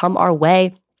person to come our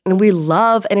way and we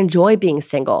love and enjoy being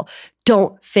single?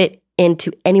 Don't fit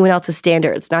into anyone else's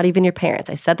standards, not even your parents.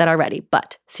 I said that already,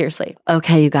 but seriously.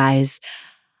 Okay, you guys.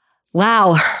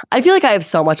 Wow. I feel like I have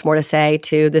so much more to say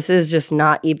too. This is just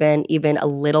not even a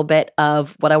little bit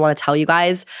of what I want to tell you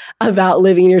guys about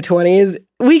living in your 20s.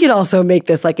 We could also make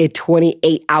this like a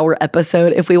 28-hour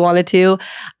episode if we wanted to.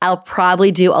 I'll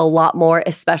probably do a lot more,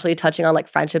 especially touching on like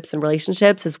friendships and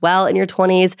relationships as well in your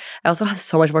 20s. I also have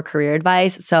so much more career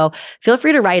advice. So feel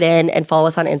free to write in and follow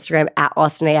us on Instagram at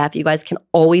AustinAF. You guys can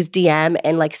always DM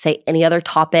and like say any other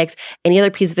topics, any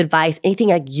other piece of advice, anything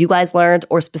like you guys learned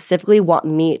or specifically want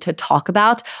me to talk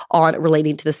about on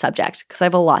relating to the subject, because I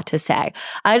have a lot to say.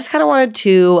 I just kind of wanted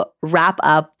to wrap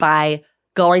up by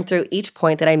going through each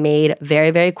point that I made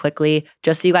very, very quickly,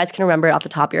 just so you guys can remember it off the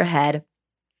top of your head.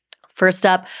 First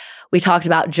up, we talked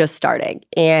about just starting.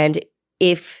 And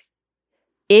if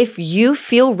you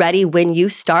feel ready when you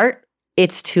start,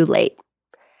 it's too late.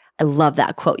 I love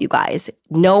that quote, you guys.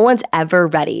 No one's ever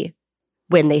ready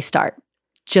when they start.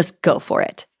 Just go for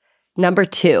it. Number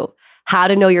 2, how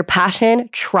to know your passion,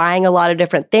 trying a lot of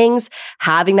different things,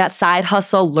 having that side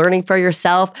hustle, learning for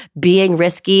yourself, being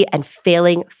risky, and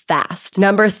failing fast.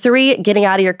 Number 3, getting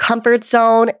out of your comfort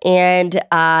zone. And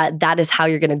that is how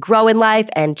you're going to grow in life,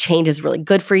 and change is really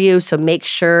good for you. So make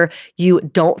sure you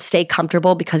don't stay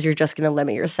comfortable because you're just going to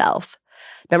limit yourself.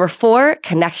 Number 4,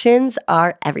 connections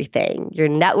are everything. Your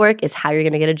network is how you're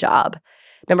going to get a job.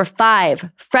 Number 5,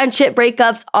 friendship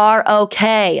breakups are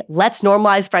okay. Let's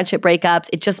normalize friendship breakups.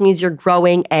 It just means you're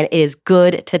growing, and it is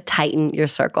good to tighten your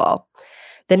circle.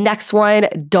 The next one,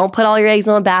 don't put all your eggs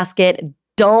in one basket.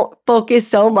 Don't focus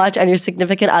so much on your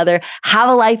significant other. Have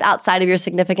a life outside of your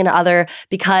significant other,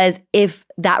 because if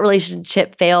that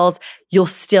relationship fails, you'll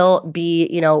still be,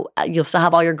 you'll still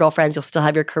have all your girlfriends, you'll still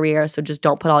have your career. So just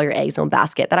don't put all your eggs in one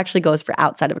basket. That actually goes for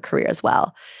outside of a career as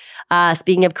well.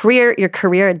 Speaking of career, your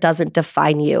career doesn't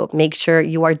define you. Make sure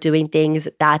you are doing things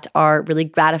that are really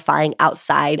gratifying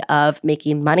outside of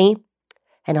making money.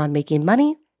 And on making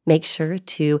money, make sure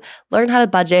to learn how to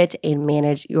budget and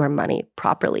manage your money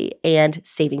properly. And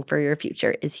saving for your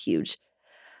future is huge.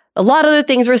 A lot of other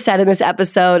things were said in this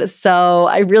episode, so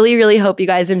I really, really hope you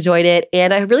guys enjoyed it.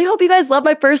 And I really hope you guys love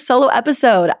my first solo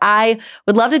episode. I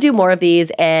would love to do more of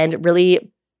these and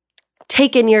really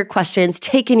take in your questions,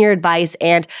 take in your advice,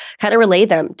 and kind of relay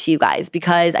them to you guys,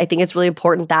 because I think it's really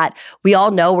important that we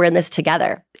all know we're in this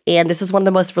together. And this is one of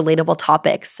the most relatable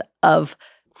topics of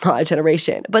my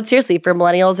generation. But seriously, for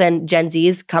millennials and Gen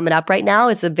Zs coming up right now,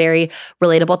 it's a very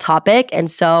relatable topic. And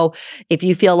so if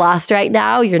you feel lost right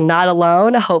now, you're not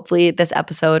alone. Hopefully this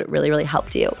episode really, really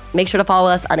helped you. Make sure to follow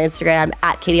us on Instagram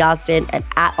at Katie Austin and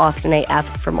at AustinAF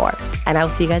for more. And I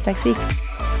will see you guys next week.